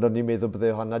 Ond o'n i'n meddwl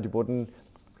bydde honna wedi bod yn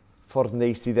ffordd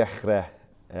neis i ddechrau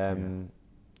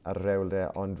ar y rewl de,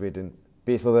 ond wedyn,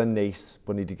 beth oedd yn neis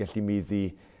bod ni wedi gallu middi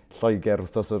Lloegr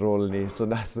wrthos ar ôl ni, so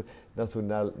nath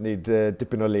hwnna wneud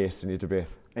dipyn o les i ni dy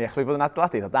beth. Ie, chwi bod yn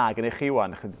adeiladu da gen i chi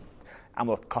wan,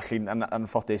 amlwg colli'n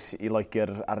anffodus i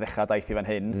Lloegr ar ddechrau daith i fan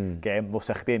hyn, gêm,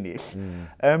 lwsach chdi ennill.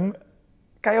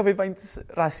 Gai ofyn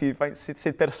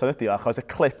sut berson ydi o, achos y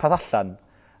clip add allan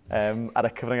ar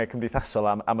y cyfryngau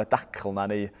cymdeithasol am y dacl na,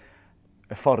 neu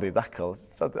y ffordd i'r dacl.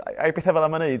 So, ai beth efo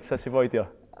am yn neud, sy'n fwydio?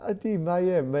 Ydy,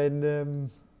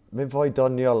 mae'n fwy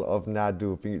doniol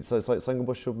ofnadw. Sa'n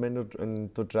gwybod siwb mae'n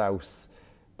dod draws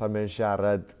pan mae'n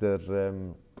siarad dy'r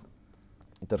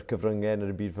cyfryngau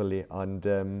yn y byd fel i, ond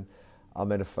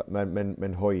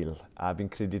mae'n hwyl. A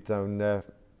fi'n credu dawn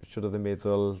siwr oedd yn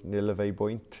meddwl nil y fei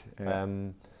bwynt.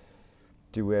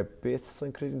 Dyw beth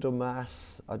sa'n credu'n dod mas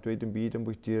a dweud yn byd yn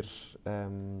bwyti'r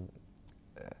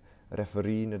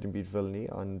referee na dim byd fel ni,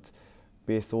 ond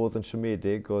beth oedd yn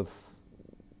siomedig oedd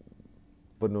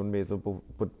bod nhw'n meddwl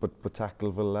bod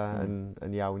tacl fel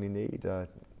yn iawn i wneud. A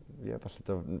falle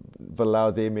fel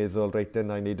oedd e'n meddwl reit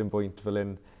yna i wneud yn bwynt fel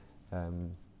un.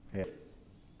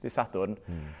 Di Sadwrn.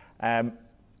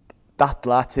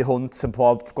 Dadla tu hwnt yn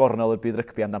pob gornol y byd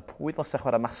rygbi amdano pwy ddylse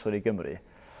chwarae maswr i Gymru.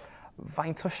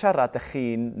 Faint o siarad ych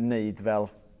chi'n wneud fel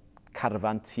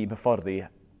carfan tîm hyfforddi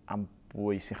am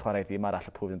bwy sy'n chwarae'r dîm arall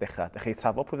a pwy fydd yn dechrau? Ydych chi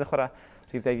trafod pwy fydd yn chwarae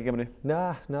rhif 10 i Gymru?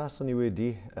 Na, son i wedi.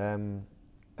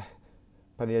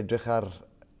 Pan i edrych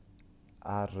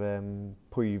ar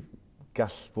pwy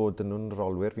gall fod yn nhw'n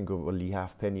rolwyr, fi'n gwybod Lee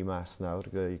Halfpenny mas nawr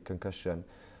gyda'i concussion.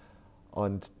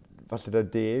 Ond falle da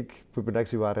 10, pwy bynnag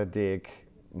sy'n wario 10,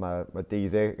 mae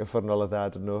 12 y ffyrnol o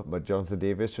ddad yn nhw, mae Jonathan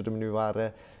Davies sydd yn mynd i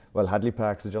wario, wel Hadley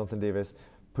Parks a Jonathan Davies,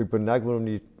 pwy bynnag maen nhw'n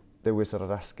mynd i ddewis ar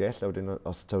yr asgell, a wedyn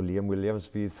os taw Liam Williams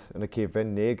fydd yn y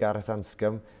cefen neu Gareth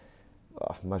Anscombe,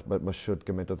 mae siwr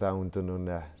gymaint o ddawn dyn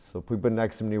nhw'n so pwy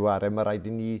bynnag sy'n mynd i wario, mae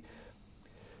rhaid i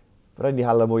ni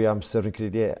hala mwy amser fi'n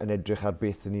credu yn edrych ar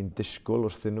beth ni'n disgwyl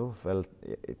wrthyn nhw, fel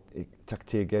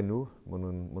tactegau nhw. Maen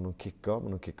nhw'n cico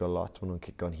lot, maen nhw'n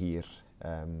cico'n hir.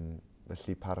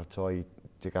 Felly paratoi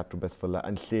tuag at rhywbeth fel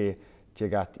yn lle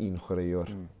tuag at un chwaraewr.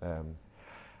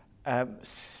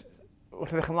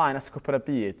 Wrth edrych ymlaen at y cwpan y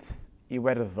byd, i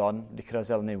Werddon, wedi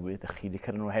cyrraedd zel newydd, a chi wedi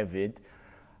cyrraedd nhw hefyd.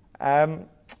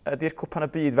 Ydy'r cwpan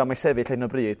y byd fel mae sefyll hyn o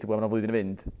bryd, ti'n gwybod, mae'n flwyddyn i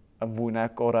fynd, yn fwy na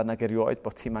gorau nag erioed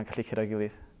bod tîm yn gallu cyrraedd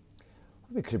gilydd?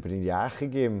 Fi'n credu bod ni'n iach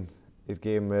i'r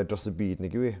gêm dros y byd,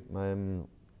 neu gywi.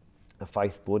 Y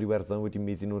ffaith bod Iwerddon wedi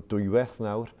middi nhw dwywaith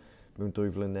nawr, mewn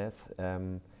 2 flynedd.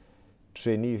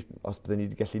 Treni, os bydden ni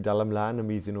wedi gallu dal ymlaen y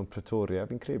middi nhw'n Pretoria,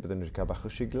 fi'n credu bydden nhw wedi cael bach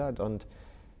o siglad, ond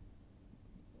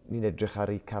ni'n edrych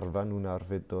ar eu carfan nhw nawr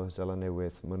fyd o Zela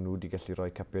Newydd. Maen nhw wedi gallu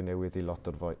rhoi capiau newydd i lot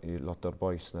o'r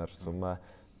boes nawr. So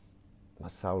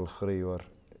mae sawl chwaraewr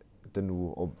dyn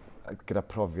nhw gyda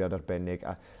profiad arbennig. A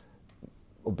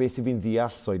o beth i fi'n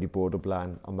ddeall soed i bod o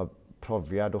blaen, ond mae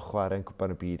profiad o chwarae'n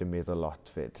cwpan y byd yn meddwl lot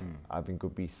fyd. A fi'n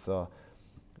gobeithio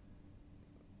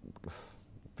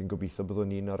byddwn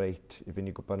ni'n o reit i fynd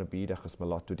i gwpan y byd, achos mae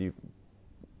lot wedi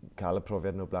cael y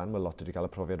profiad yn o blaen, mae lot wedi cael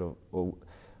y profiad o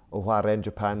chwarae yn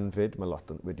Japan fyd, mae lot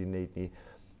wedi wneud ni.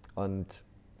 Ond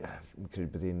fi'n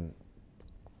credu bydd hi'n...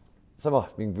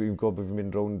 Fi'n gwybod bod fi'n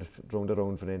mynd rownd a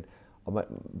rownd fan hyn, ond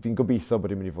fi'n gobeithio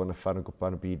bod hi'n mynd i fod yn uffarn o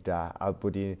gwpan y byd da, a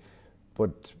bod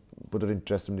yr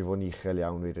interest yn mynd i fod yn uchel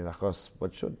iawn wedyn, achos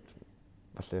bod siwyd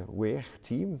falle wech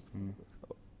tîm.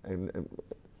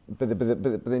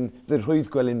 Byddai'n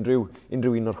rhwydd gweld unrhyw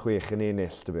un o'r chwech yn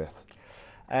ennill, dy beth.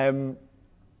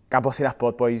 Gan bod sy'n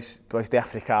abod boes De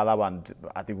Affrica a ddawan,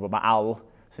 a dwi'n gwybod mae Al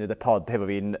sy'n neud y pod hefo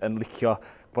fi'n licio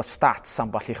bod stats am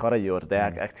ball i chwaraewr,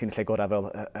 ac ti'n lle gorau fel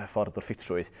y ffordd o'r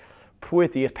ffitrwydd. Pwy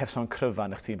ydy'r person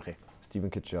cryfan eich tîm chi?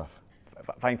 Stephen Kitchoff.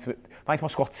 Faint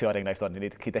mae'n sgwatio ar enghraifft o'n, ni'n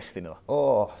neud cyd-destun iddo?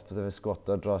 Byddai fe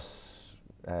sgwatio dros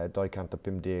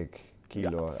 250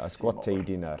 kilo, a sgwat teid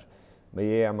unar. Mae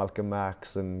a Malcolm Marx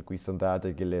yn gweithio'n dda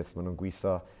dy gilydd, maen nhw'n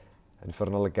gweithio yn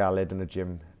ffyrnol y galed yn y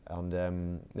gym. Ond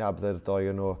byddai'r ddoi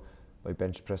yn nhw, mae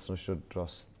bench press nhw siwr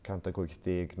dros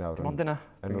 180 nawr. Dim ond yna?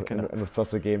 Yn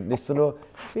wrthos y gêm. Nithon nhw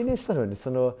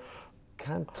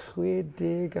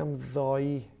 160 am ddoi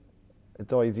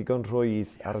ddigon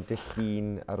rhwydd ar y dill llun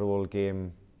ar ôl gêm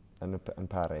yn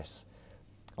Paris.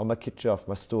 Ond mae Kitchoff,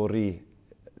 mae stori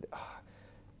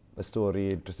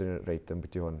dros yn reit yn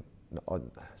beth i hwn.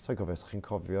 So'n gofio, os chi'n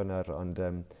cofio yna, ond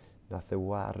nath e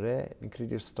ware, fi'n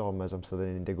credu'r Stormers amser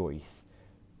yn 18.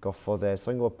 Goffodd e,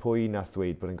 so'n gwybod pwy nath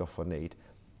dweud bod e'n goffodd wneud,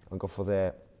 ond goffodd e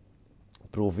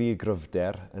brofi i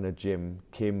gryfder yn y gym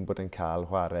cyn bod e'n cael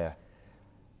chwarae.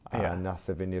 A nath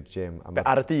e fynd i'r gym.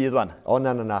 Ar y dydd wan?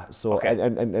 Na. So,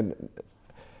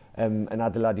 yn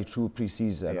adeiladu trwy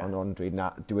pre-season, ond dweud na,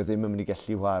 dyw e ddim yn mynd i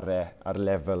gallu chwarae ar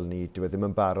lefel ni, dyw e ddim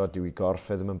yn barod, dyw e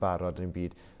gorff e ddim yn barod yn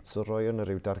byd. So roi hwn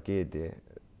rhyw dargedu,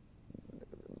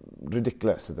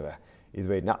 ridiculous ydw e, i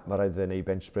ddweud, na, mae rhaid fe wneud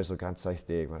bench press o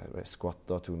 170, mae rhaid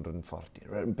sgwato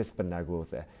 240, beth bynnag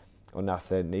oedd e. Ond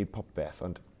nath e wneud popeth,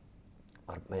 ond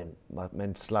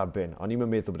mae'n slabyn. Ond ni'n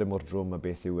meddwl bod e mor drwm a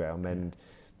beth yw e, ond mae'n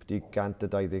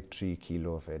 123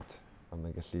 kilo fyd. Ond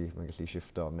mae'n gallu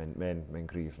shifto, mae'n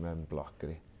grif, mae'n bloc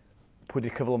ydi. Pwy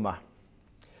di'r cyflym yma?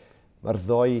 Mae'r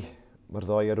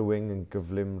ddoi ar y wing yn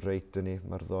gyflym reit yn ni.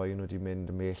 Mae'r ddoi nhw wedi mynd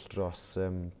ymell dros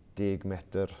 10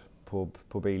 metr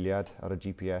pob eiliad ar y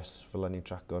GPS fel ni'n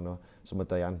traco nhw. So mae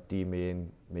Dianti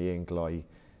mae'n gloi,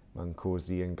 mae'n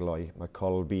Cozy yn gloi, mae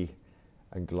Colby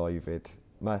yn gloi fyd.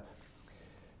 A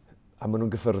maen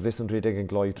nhw'n gyffyrddus yn rhedeg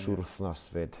yn gloi trwy'r wythnos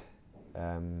fyd.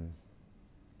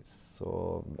 So,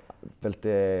 fel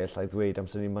te llai ddweud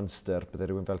amser ni'n Munster, bydde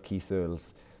rhywun fel Keith Earls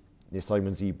neu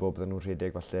Simon Zebo, bydde nhw'n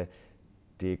rhedeg falle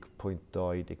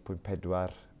 10.2,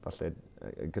 10.4 falle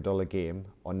gydol y gêm,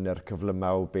 ond yr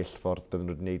cyflymaw bell ffordd bydden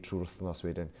nhw'n gwneud trwy'r wythnos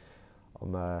wedyn.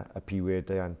 Ond mae y piwyr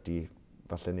Dianti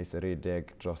falle wneud y rhedeg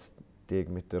dros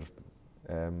 10 metr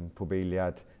pob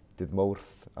eiliad dydd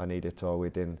Mawrth a wneud eto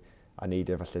wedyn, a wneud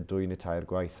e falle 2 neu 3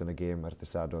 gwaith yn y gêm ar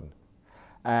dydd Sadwrn.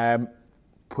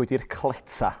 Pwy di'r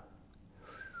cleta?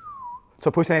 So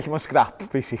pwy sy'n ennill mewn scrap,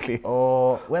 basically?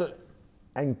 Wel,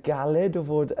 yn galed o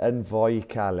fod yn fwy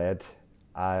caled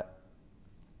a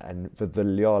yn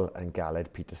feddyliol yn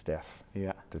galed Peter Steff.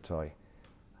 Dy toi.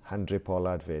 Handre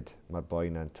Pollard fyd, mae'r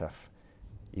boi na'n tuff.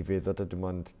 I feddwl dim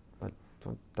ond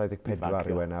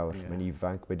 24 yw e nawr. Mae'n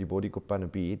ifanc, mae wedi bod i gwpan y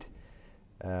byd.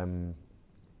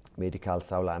 Mae wedi cael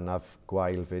sawl anaf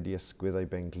gwael fyd i ysgwydd o'i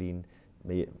ben glin.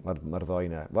 Mae'r ddoi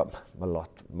na. Mae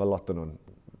lot o'n nhw'n.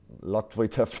 Lot fwy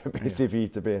tuff na beth i fi,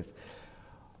 dy beth.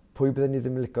 Pwy byddwn ni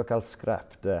ddim yn licio cael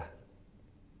scrap, dy?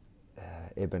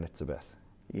 Eben eto beth.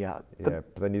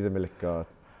 Byddwn ni ddim yn licio...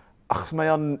 Achos mae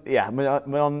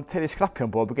o'n teddu scrapio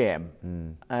yn bob gêm.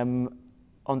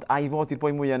 Ond a i fod i'r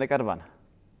boi mwyaf yn y garfan?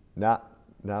 Na,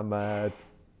 mae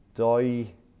doi...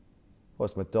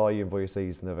 Os mae doi yn fwy o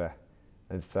seis na fe.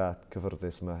 Yn eitha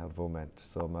cyfyrddus yma ar foment.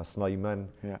 So mae Snoiman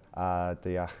a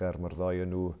Deiachar, mae'r ddoi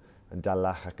yn nhw yn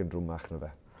dalach ac yn drwmach na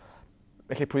fe.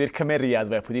 Felly pwy di'r cymeriad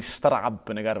fe, pwy di'r strab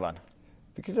yn y garfan?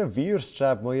 Fi gyda fi yw'r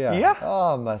strab mwyaf.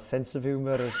 Mae sense of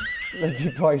humour ledi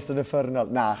boes yn y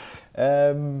ffyrnol. Na,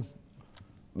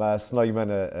 mae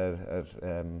Snoiman y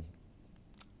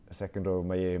second row,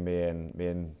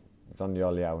 mae'n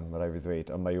ddoniol iawn, mae rai fi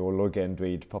ddweud. Ond mae olwg e'n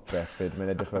dweud popeth fyd,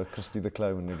 mae'n edrych fel Krusty the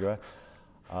Clown, neu gwe.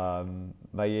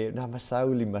 Mae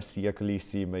sawl i Masi a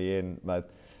Colisi, mae'n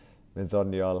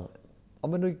ddoniol.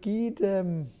 Ond maen nhw gyd,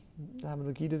 Na, maen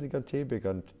nhw gyd yn ddigon tebyg,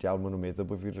 ond diawl maen nhw'n meddwl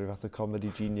bod fi'n rhyw fath o comedy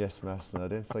genius mas na.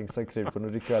 Sa'n credu bod nhw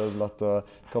wedi gweld lot o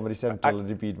Comedy Central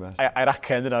yn y byd mas. A'r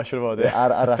acen yna, siwr fod, ie.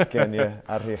 Ar acen, ie.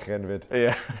 Ar rhechen fyd.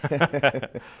 Ie.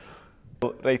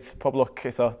 Reit, pob lwc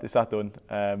eto, dy Sadwn.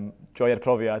 Joi'r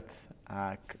profiad,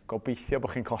 ac gobeithio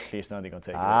bod chi'n colli os yna'n digon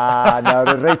teg.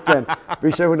 Nawr, reit den. Fi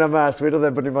eisiau hwnna mas. Wedodd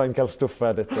e bod ni'n moyn cael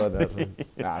stwffad eto.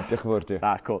 Diolch yn fawr, ti.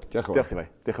 Cool. Diolch yn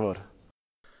fawr.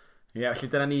 Ie, felly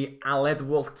dyna ni Aled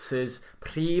Walters,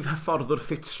 prif hyfforddwr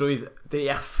ffitrwydd De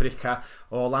Affrica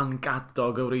o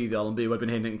Langadog y wreiddiol yn byw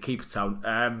erbyn hyn yn Cape Town.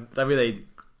 Rhaid fi ddeud,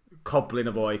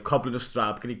 coblyn o foi, coblyn o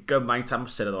strab, gen i gymaint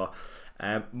amser iddo.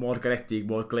 Mor garedig,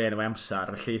 mor glen efo amser,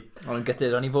 felly... O'n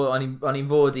gyda'r, o'n i'n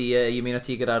fod i ymuno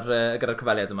ti gyda'r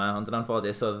cyfaliad yma, ond yn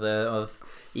anffodus, oedd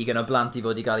ugen o blant i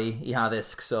fod i gael i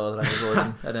haddysg, so oedd rhaid i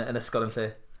fod yn ysgol yn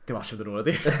lle. Dim asio dyn nhw,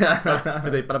 ydi.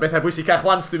 Mae'n bethau bwysig cach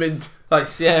lans dwi'n mynd.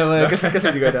 Oes, ie,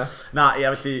 gallu di gweud o. Na, ie,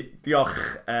 felly, diolch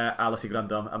Alos i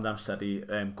gwrando am amser i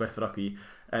gwerthfawrogi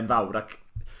yn fawr.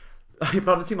 Ac i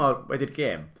bron yn teimlo wedi'r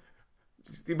gêm,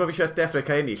 dwi'n bod fi eisiau De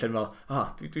Affrica ennill, lle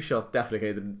dwi eisiau De Affrica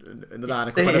yn y dda yn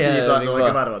y cwpan y byd o'n i'n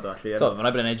gyfarfod o. Mae'n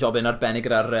rhaid bod yn ei job yn arbennig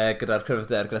gyda'r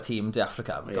cryfder, gyda tîm De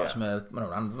Affrica.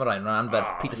 Mae'n rhaid yn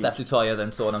anferth. Peter Steff Dutoy oedd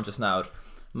yn sôn am just nawr.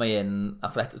 Mae'n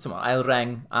athletwr, ail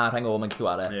reng a reng o mae'n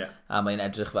clyware, a mae'n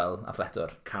edrych fel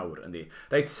athletwr. Cawr, yndi.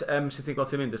 Reit, sut ti'n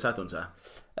gweld ti'n mynd y Sadwn ta?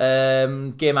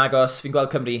 Gêm agos, fi'n gweld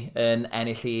Cymru yn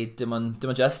ennill i dim ond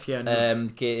just.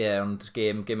 Ond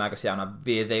gêm agos iawn, a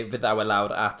fydd ddawe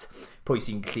lawr at pwy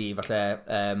sy'n gallu falle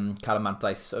cael y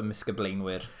mantais ymysg y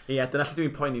blaenwyr. Ie, dyna lle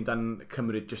dwi'n poeni dan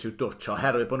Cymru jyst i'w dwtch,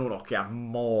 oherwydd bod nhw'n ogia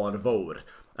mor fawr.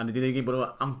 A nid ydyn nhw'n bod nhw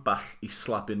amball i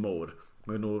slabyn mowr.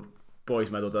 Mae nhw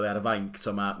boys meddwl dod ar y fainc, so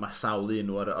mae sawl un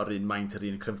nhw o'r un maint yr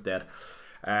un cryfder.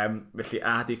 Felly,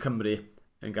 a di Cymru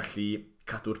yn gallu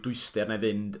cadw'r dwyster neu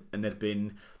fynd yn erbyn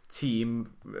tîm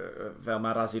fel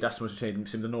mae Razi Rasmus yn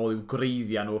sy'n mynd yn ôl i'w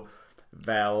greiddiau nhw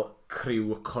fel criw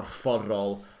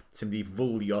corfforol sy'n mynd i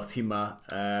fwlio tîma.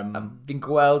 Fi'n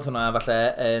gweld hwnna falle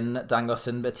yn dangos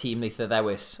yn y tîm neitha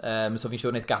ddewis. So fi'n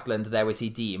siŵr wneud Gatland ddewis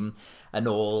i dîm yn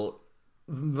ôl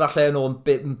falle yn ôl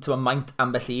maint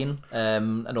ambell un,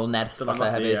 yn ôl nerth falle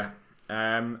hefyd.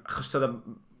 Chos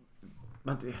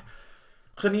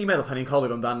ni'n meddwl pan ni'n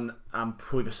coleg am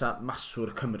pwy fysa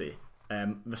maswr Cymru,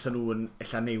 fysa nhw'n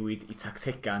ella newid i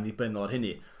tactega yn ddibynnol ar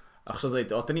hynny. Achos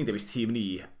oedd dweud, dyn ni'n dewis tîm ni,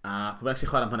 a pwy bynnag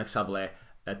sy'n chwarae am hynny'n safle,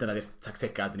 dyna di'r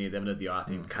tactega dyn ni'n ddefnyddio, a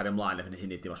dyn cario ymlaen efo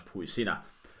hynny, dim os pwy sy'n na.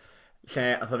 Lle,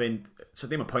 oedd o fynd, so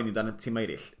dim yn poeni dan y tîm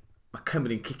eraill, mae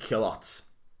Cymru'n cicio lot,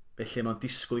 felly mae'n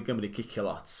disgwyl i Gymru cicio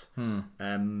lot.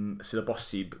 Sydd o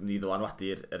bosib ni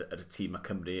ddylanwadu'r tîm a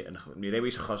Cymru ni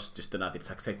ddewis achos jyst dyna di'r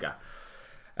tactega.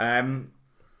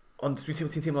 Ond dwi'n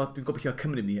teimlo, dwi'n gobeithio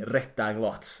Cymru ni redag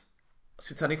lot. Os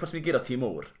fi'n ffordd mi gyda tîm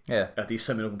mowr, ydy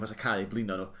symud o gwmpas y cae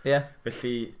blino nhw.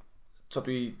 Felly,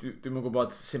 dwi'n mwyn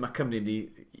gwybod sut mae Cymru ni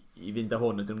i fynd â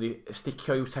hwn. Ydyn nhw wedi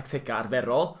sticio i'w tactega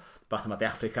arferol, fath yma De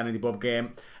Affrica yn ei bob gêm,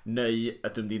 neu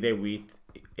ydyn nhw wedi ddewid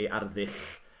ei arddull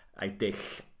a'i dill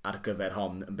ar gyfer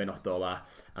hon yn benodol a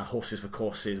horses for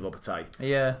courses o bethau.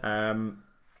 A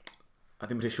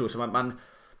dim rhaid siŵr, so mae'n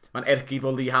ergyd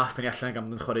bod Lee Half yn ei allan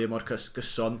gan yn chwarae mor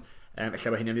gyson. Ella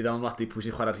bod hynny'n ei ddalwnadu pwy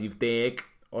sy'n chwarae rhif 10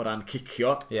 o ran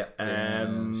cicio.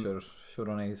 Siwr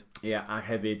o'n neud. A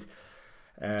hefyd...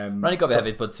 Rhaid ni gofio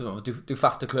hefyd bod dwi'n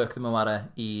Faf de Klerk ddim yn ware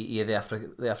i De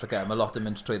Affrica. Mae lot yn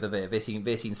mynd trwy ddo fe. Fe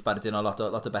sy'n sbardyn o lot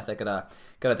o bethau gyda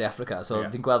De Affrica. So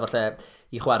fi'n gweld falle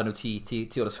i chwarae nhw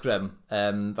ti o'r sgrym.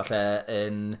 Falle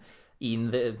yn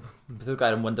beth yw'r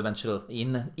gair yn one-dimensional?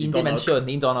 Un dimensiwn,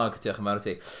 un donog, diolch yn fawr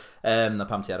ti. Na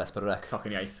pam ti ar Esper Rec.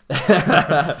 Tocyn iaith.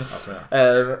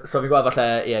 So fi'n gweld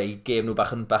falle, i gêm nhw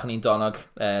bach yn un donog,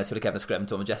 ti wedi cefn y sgrym.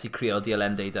 Mae Jesse Creel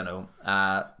DLM deud nhw,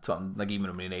 a na gym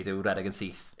nhw'n mynd i wneud yw redeg yn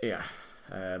syth.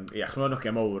 Chymryd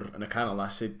nogia mowr yn y canol na,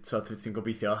 sydd ti'n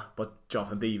gobeithio bod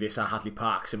Jonathan Davies a Hadley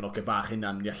Park sy'n mynd nogia bach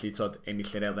hynna'n gallu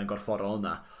ennill i'r elfen gorfforol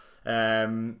yna.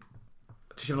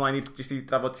 Ti eisiau ymlaen i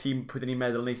drafod tîm pwy dyn ni'n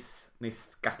meddwl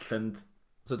neith Gatland.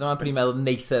 So dyma pwy ni'n meddwl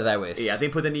neitha ddewis. Ddim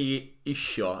pwy dyn ni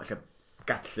isio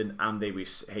Gatland am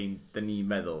ddewis hein dyn ni'n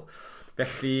meddwl.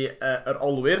 Felly, yr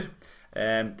olwyr,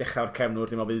 dechrau'r cefnwr,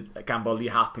 dim ond fydd gan bod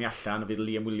Lee Harp yn allan, fydd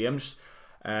Liam Williams,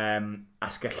 a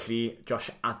sgellu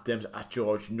Josh Adams a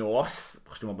George North.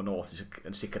 Chos dim ond bod North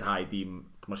yn sicrhau dim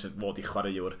fod i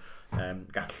chwaraewr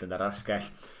Gatland ar asgell.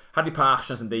 Hadley Park,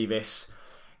 Jonathan Davies,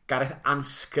 Gareth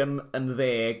Anscombe yn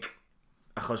 10,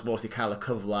 achos fos di cael y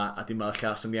cyfla, a dim ond lle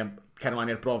os ymwneud cer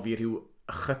ymlaen i'r brofi rhyw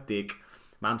ychydig,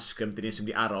 mae Anscombe dyn ni'n sy'n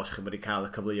mynd i aros chyn bod i cael y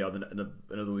cyfleoedd yn y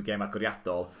ddwy gêm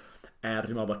agoriadol,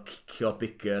 dim ond bod cicio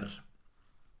bigger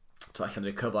allan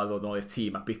rhoi cyfle ddod nôl i'r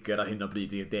tîm a bigger ar hyn o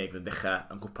bryd i'r 10 yn dechrau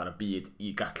yn gwpan y byd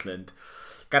i Gatland.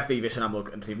 Gareth Davies yn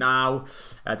amlwg yn rhif 9,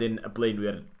 a dyn y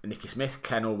blaenwyr Nicky Smith,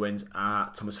 Ken Owens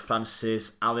a Thomas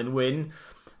Francis, Alan Wyn,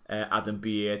 Adam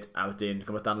Beard, a wedyn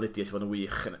Gymryd Dan Lydia sy'n bod yn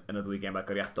wych yn y ddwy gem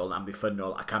agoriadol yn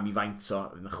amddiffynol, a Cami Fainto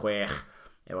yn y 6,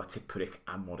 efo Tipuric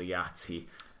a Moriarty.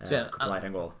 Cwblau'r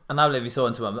hengol. A nawle fi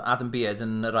sôn, Adam Beard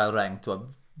yn yr ail reng,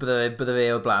 bydde fe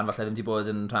o blaen falle ddim wedi bod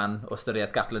yn rhan o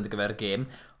ystyriaeth Gatland y gyfer y gêm,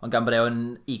 ond gan bod e'n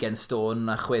 20 stôn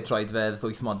a 6 troedfedd,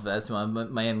 8 modfedd,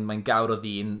 mae'n gawr o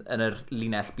ddyn yn yr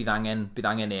linell bydd angen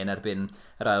yn erbyn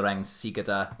yr ail reng sy'n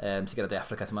gyda De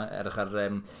Affrica, edrych ar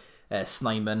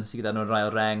Snyman sy'n gyda nhw'r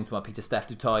ail reng, Peter Steff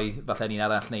Dutoi, falle ni'n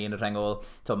arall neu yn y rhengol,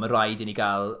 mae rhaid i ni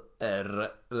gael yr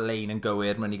lein yn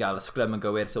gywir, mae'n i gael y sgrym yn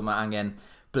gywir, so mae angen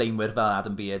blaenwyr fel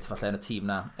Adam Beard falle yn y tîm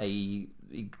na i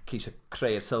ceisio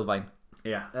creu'r sylfaen.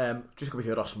 Ie, dwi'n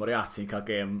gobeithio Ross Moriarty yn cael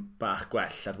gêm bach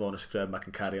gwell ar fôn y sgrym ac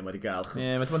yn cario yma i gael.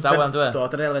 Ie, mae'n dwi'n dawan, dwi'n. Do,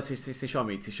 dyna elfen ti sio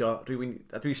mi, ti sio rhywun,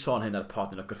 a dwi'n sôn hyn ar y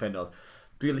pod yn y gorffennol,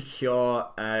 dwi'n licio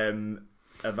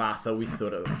y fath o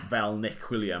weithwr fel Nick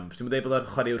Williams. Dwi'n meddwl bod o'r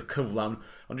chwaraewr cyflawn,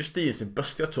 ond jyst un sy'n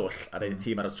bystio twll ar ei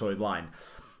tîm ar y troi blaen.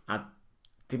 A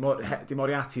di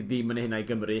Moriarty ddim yn hynna i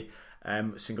Gymru,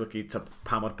 sy'n golygu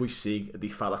pa mor bwysig ydi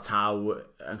Falatau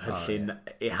yng nghyllyn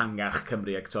ehangach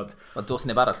Cymru. Ond dos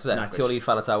neb arall, tu ôl i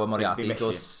Falatau a Moriarty,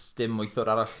 dos dim wythwr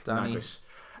arall da ni.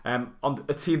 Ond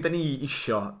y tîm da ni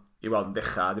isio i weld yn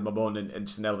dechrau, ddim o bod yn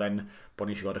elfen bod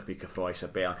ni eisiau gweld rygbi cyffroes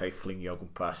a be yn cael ei fflingio o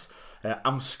gwmpas.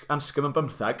 Anscym yn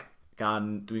 15,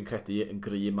 gan dwi'n credu yn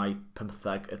gry mai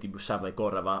 15 ydi mwsafle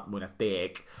gorau fa, mwy na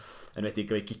 10, yn wedi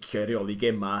gyfeu gicio i reoli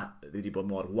gema, wedi bod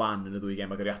mor wan yn y ddwy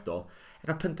gem agoriadol.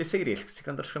 Yna Pyntes Eirill, sy'n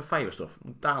gan dysgu'n 5 o stwff,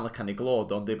 mae'n dal yn canu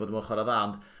glod o'n dweud bod yn mwyn chwarae dda,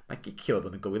 ond mae'n gicio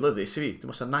bod yn gywilyddus i fi. Dwi'n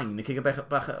mwyn 9 yn cig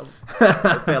bach o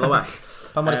bel o well.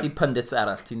 Pa mor ysdi pundits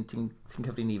eraill, ti'n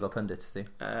cyfri ni fel pundits, ti?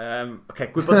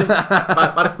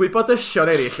 Mae'r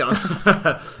gwybodysion Eirill, ond.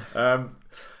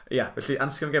 Ia, felly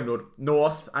ansgym gefnwr,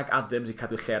 North ag Adams i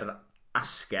cadw lle'r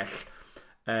asgell.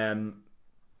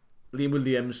 Liam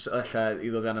Williams, i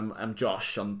ddod am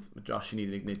Josh, ond Josh i ni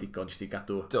wedi gwneud digon jyst i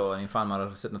gadw. Do, ni'n fan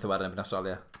ma'r sut nath o wedyn yn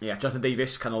Australia. Ie, Jonathan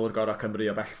Davies, canolwr gorau Cymru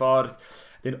o bell ffordd.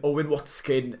 Dyn Owen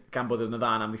Watkin, gan bod yn y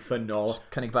ddan am ddiffynol.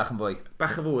 Cynnig bach yn fwy.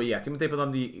 Bach yn fwy, ie. Ti'n mynd dweud bod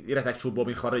o'n i redeg trwy bob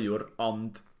un chwaraewr,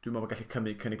 ond dwi'n meddwl bod gallu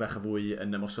cynnig bach yn fwy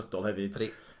yn ymosodol hefyd.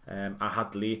 A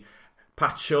Hadley.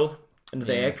 Patchell, yn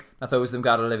 10. Nath oes ddim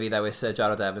garol i fi ddewis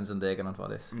Jared Evans yn 10 yn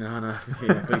anffodus. Na,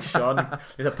 gleision.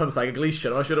 Nid 15 y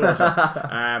gleision, o'n siwr o fod.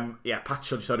 Ie,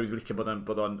 Patchell, jyst o'r licio bod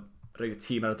o'n rhaid y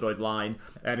tîm ar y droed blaen.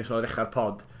 Nes o'n ddechrau'r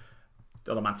pod,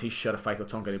 oedd o'n manteisio ar y ffaith o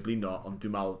Tonga i blino, ond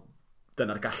dwi'n meddwl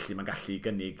dyna'r gallu mae'n gallu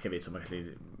gynnig hefyd, so mae'n gallu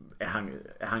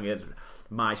ehangu'r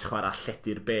maes chwarae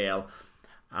lledu'r bel,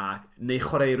 a neu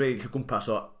chwarae rhaid o gwmpas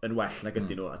o yn well na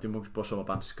gydyn nhw, a dwi'n meddwl bod Somo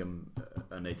Banscom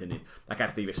yn neud hynny. A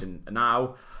Gareth Davies yn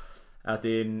 9, a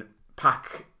dyn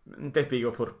Pac yn debyg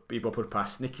i bob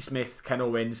pwrpas, Nicky Smith, Ken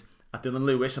Owens, a Dylan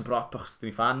Lewis yn brop achos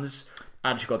dyn ni fans,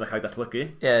 a nes i gweld yn cael ei datblygu.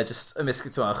 Ie, just ymysg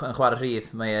yn chwarae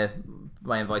rhydd,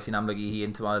 mae'n foes i'n amlygu hi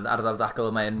hun, ardal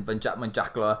dacl, mae'n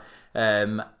jaclo,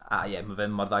 a ie, mae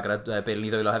fe'n mor dda gyda beil ni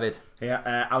ddwylo hefyd. Ie,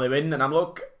 Ali Wyn yn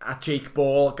amlwg, a Jake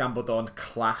Ball gan bod o'n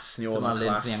clas ni o'n clas.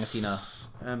 Dyma Lynn ni angytuno.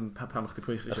 Pam o'ch ti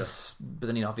pwys?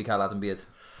 Byddwn ni'n hoffi cael Adam Beard.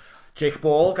 Jake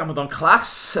Ball gan bod o'n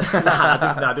clas.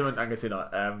 Na, dwi'n angytuno.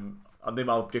 Ond dwi'n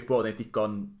meddwl Jake Ball yn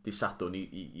digon disadwn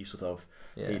i sort of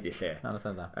heidi lle. Na, na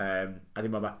ffenda. A dwi'n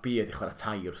meddwl mae Beard i chwarae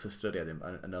tair wrth ystyried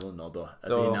yn ylynol do.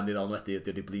 Ydy hyn am ddiddol wedi,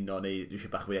 ydy wedi blino neu dwi'n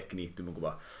eisiau bach fwy egni, dwi'n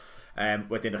gwybod.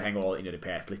 Wedyn yr hengol, un o'r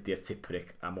peth, Lydia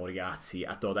Tipuric a Moriarty,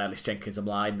 a dod Ellis Jenkins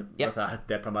ymlaen, fatha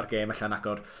hyder pan mae'r gêm allan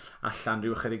agor allan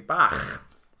rhyw chydig bach.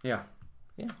 Ia.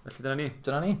 Felly dyna ni.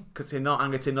 Dyna ni.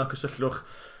 Angytuno, cysyllwch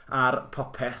ar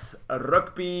popeth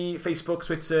rygbi, Facebook,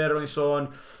 Twitter, ro'n i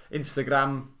sôn,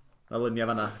 Instagram, a lynia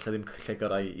fanna, lle ddim lle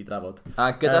gorau i drafod.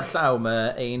 A gyda llaw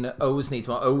mae ein Ows ni,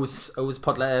 Ows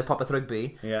popeth rygbi,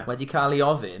 wedi cael ei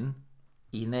ofyn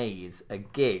i wneud y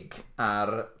gig ar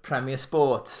Premier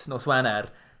Sport nos Wener,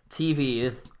 ti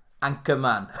fydd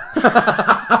Anchorman.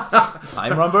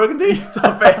 I'm Ron Burgundy.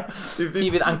 Ti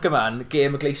fydd Anchorman,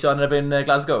 gêm y gleisio yn erbyn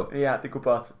Glasgow. Ie, di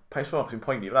gwybod, Pais Fox sy'n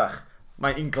poeni fach.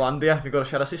 Mae'n England, ia, fi'n gorau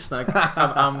siarad Saesneg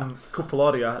am cwpl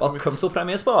orio. Welcome to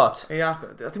Premier Sport. Ie,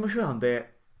 dim yn siŵr hwn,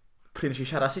 pryd nes i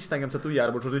siarad Saesneg am ta dwy ar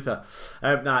y bwrdd drwy dweitha.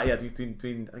 Na, ie,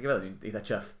 dwi'n eitha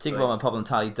chuffed. Ti'n gwybod mae pobl yn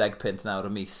talu 10 pint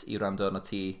nawr y mis i rando arno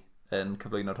ti yn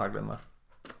cyflwyno'r rhaglen yma?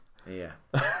 Ie.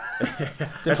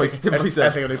 Dim pwysau.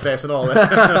 Efallai gwneud pres yn ôl.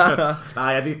 Na,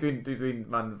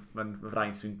 mae'n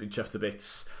fraint, dwi'n chuffed a bit.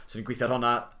 So ni'n gweithio ar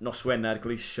honna nos Wener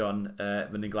Gleision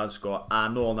fyny'n Glasgow, a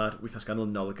nôl na'r wythnos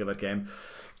ganlynol y gyfer gêm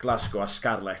Glasgow ar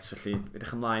Scarlett, felly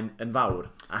edrych ymlaen yn fawr.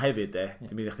 A hefyd,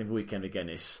 dwi'n mynd i chdi'n fwy cen fi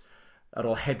gennis, ar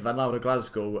ôl hedfan lawr o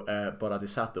Glasgow bora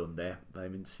dydd Sadwrn,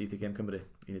 byddai'n mynd syth i Gêm Cymru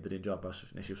i wneud yr un job os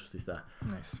nes i wrth da.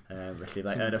 Nice. Felly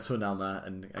byddai yn y twnel na.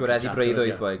 Gwredi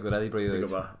breuddwyd, boi, gwredi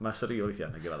breuddwyd. Mae surreal weithiau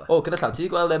yn y gyfadda. O, gyda llaw, ti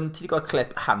wedi gweld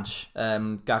clip Hansh,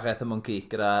 Gareth y Monkey,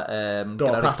 gyda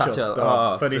Rich Patchell. Do,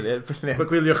 ffynnu. Fe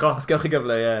gwiliwch o. Os gewch chi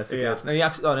gyfle, ie, sicr.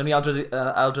 Newn ni aldryd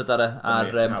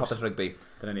ar popeth rygbi.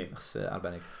 Dyna ni.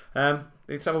 Arbennig.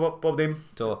 Ni trafod bob dim.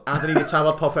 Do. A dyn ni wedi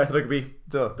trafod popeth rygbi.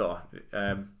 Do.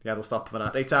 Ni adl stop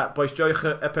fyna. Reita, boes, joiwch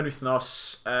y penwythnos.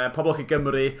 Poblwch i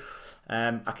Gymru.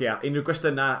 Ac ia, unrhyw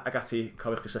gwestiynau ag ati,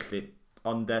 cofiwch gysylltu.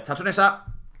 Ond tan tro nesa.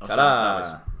 Ta-ra!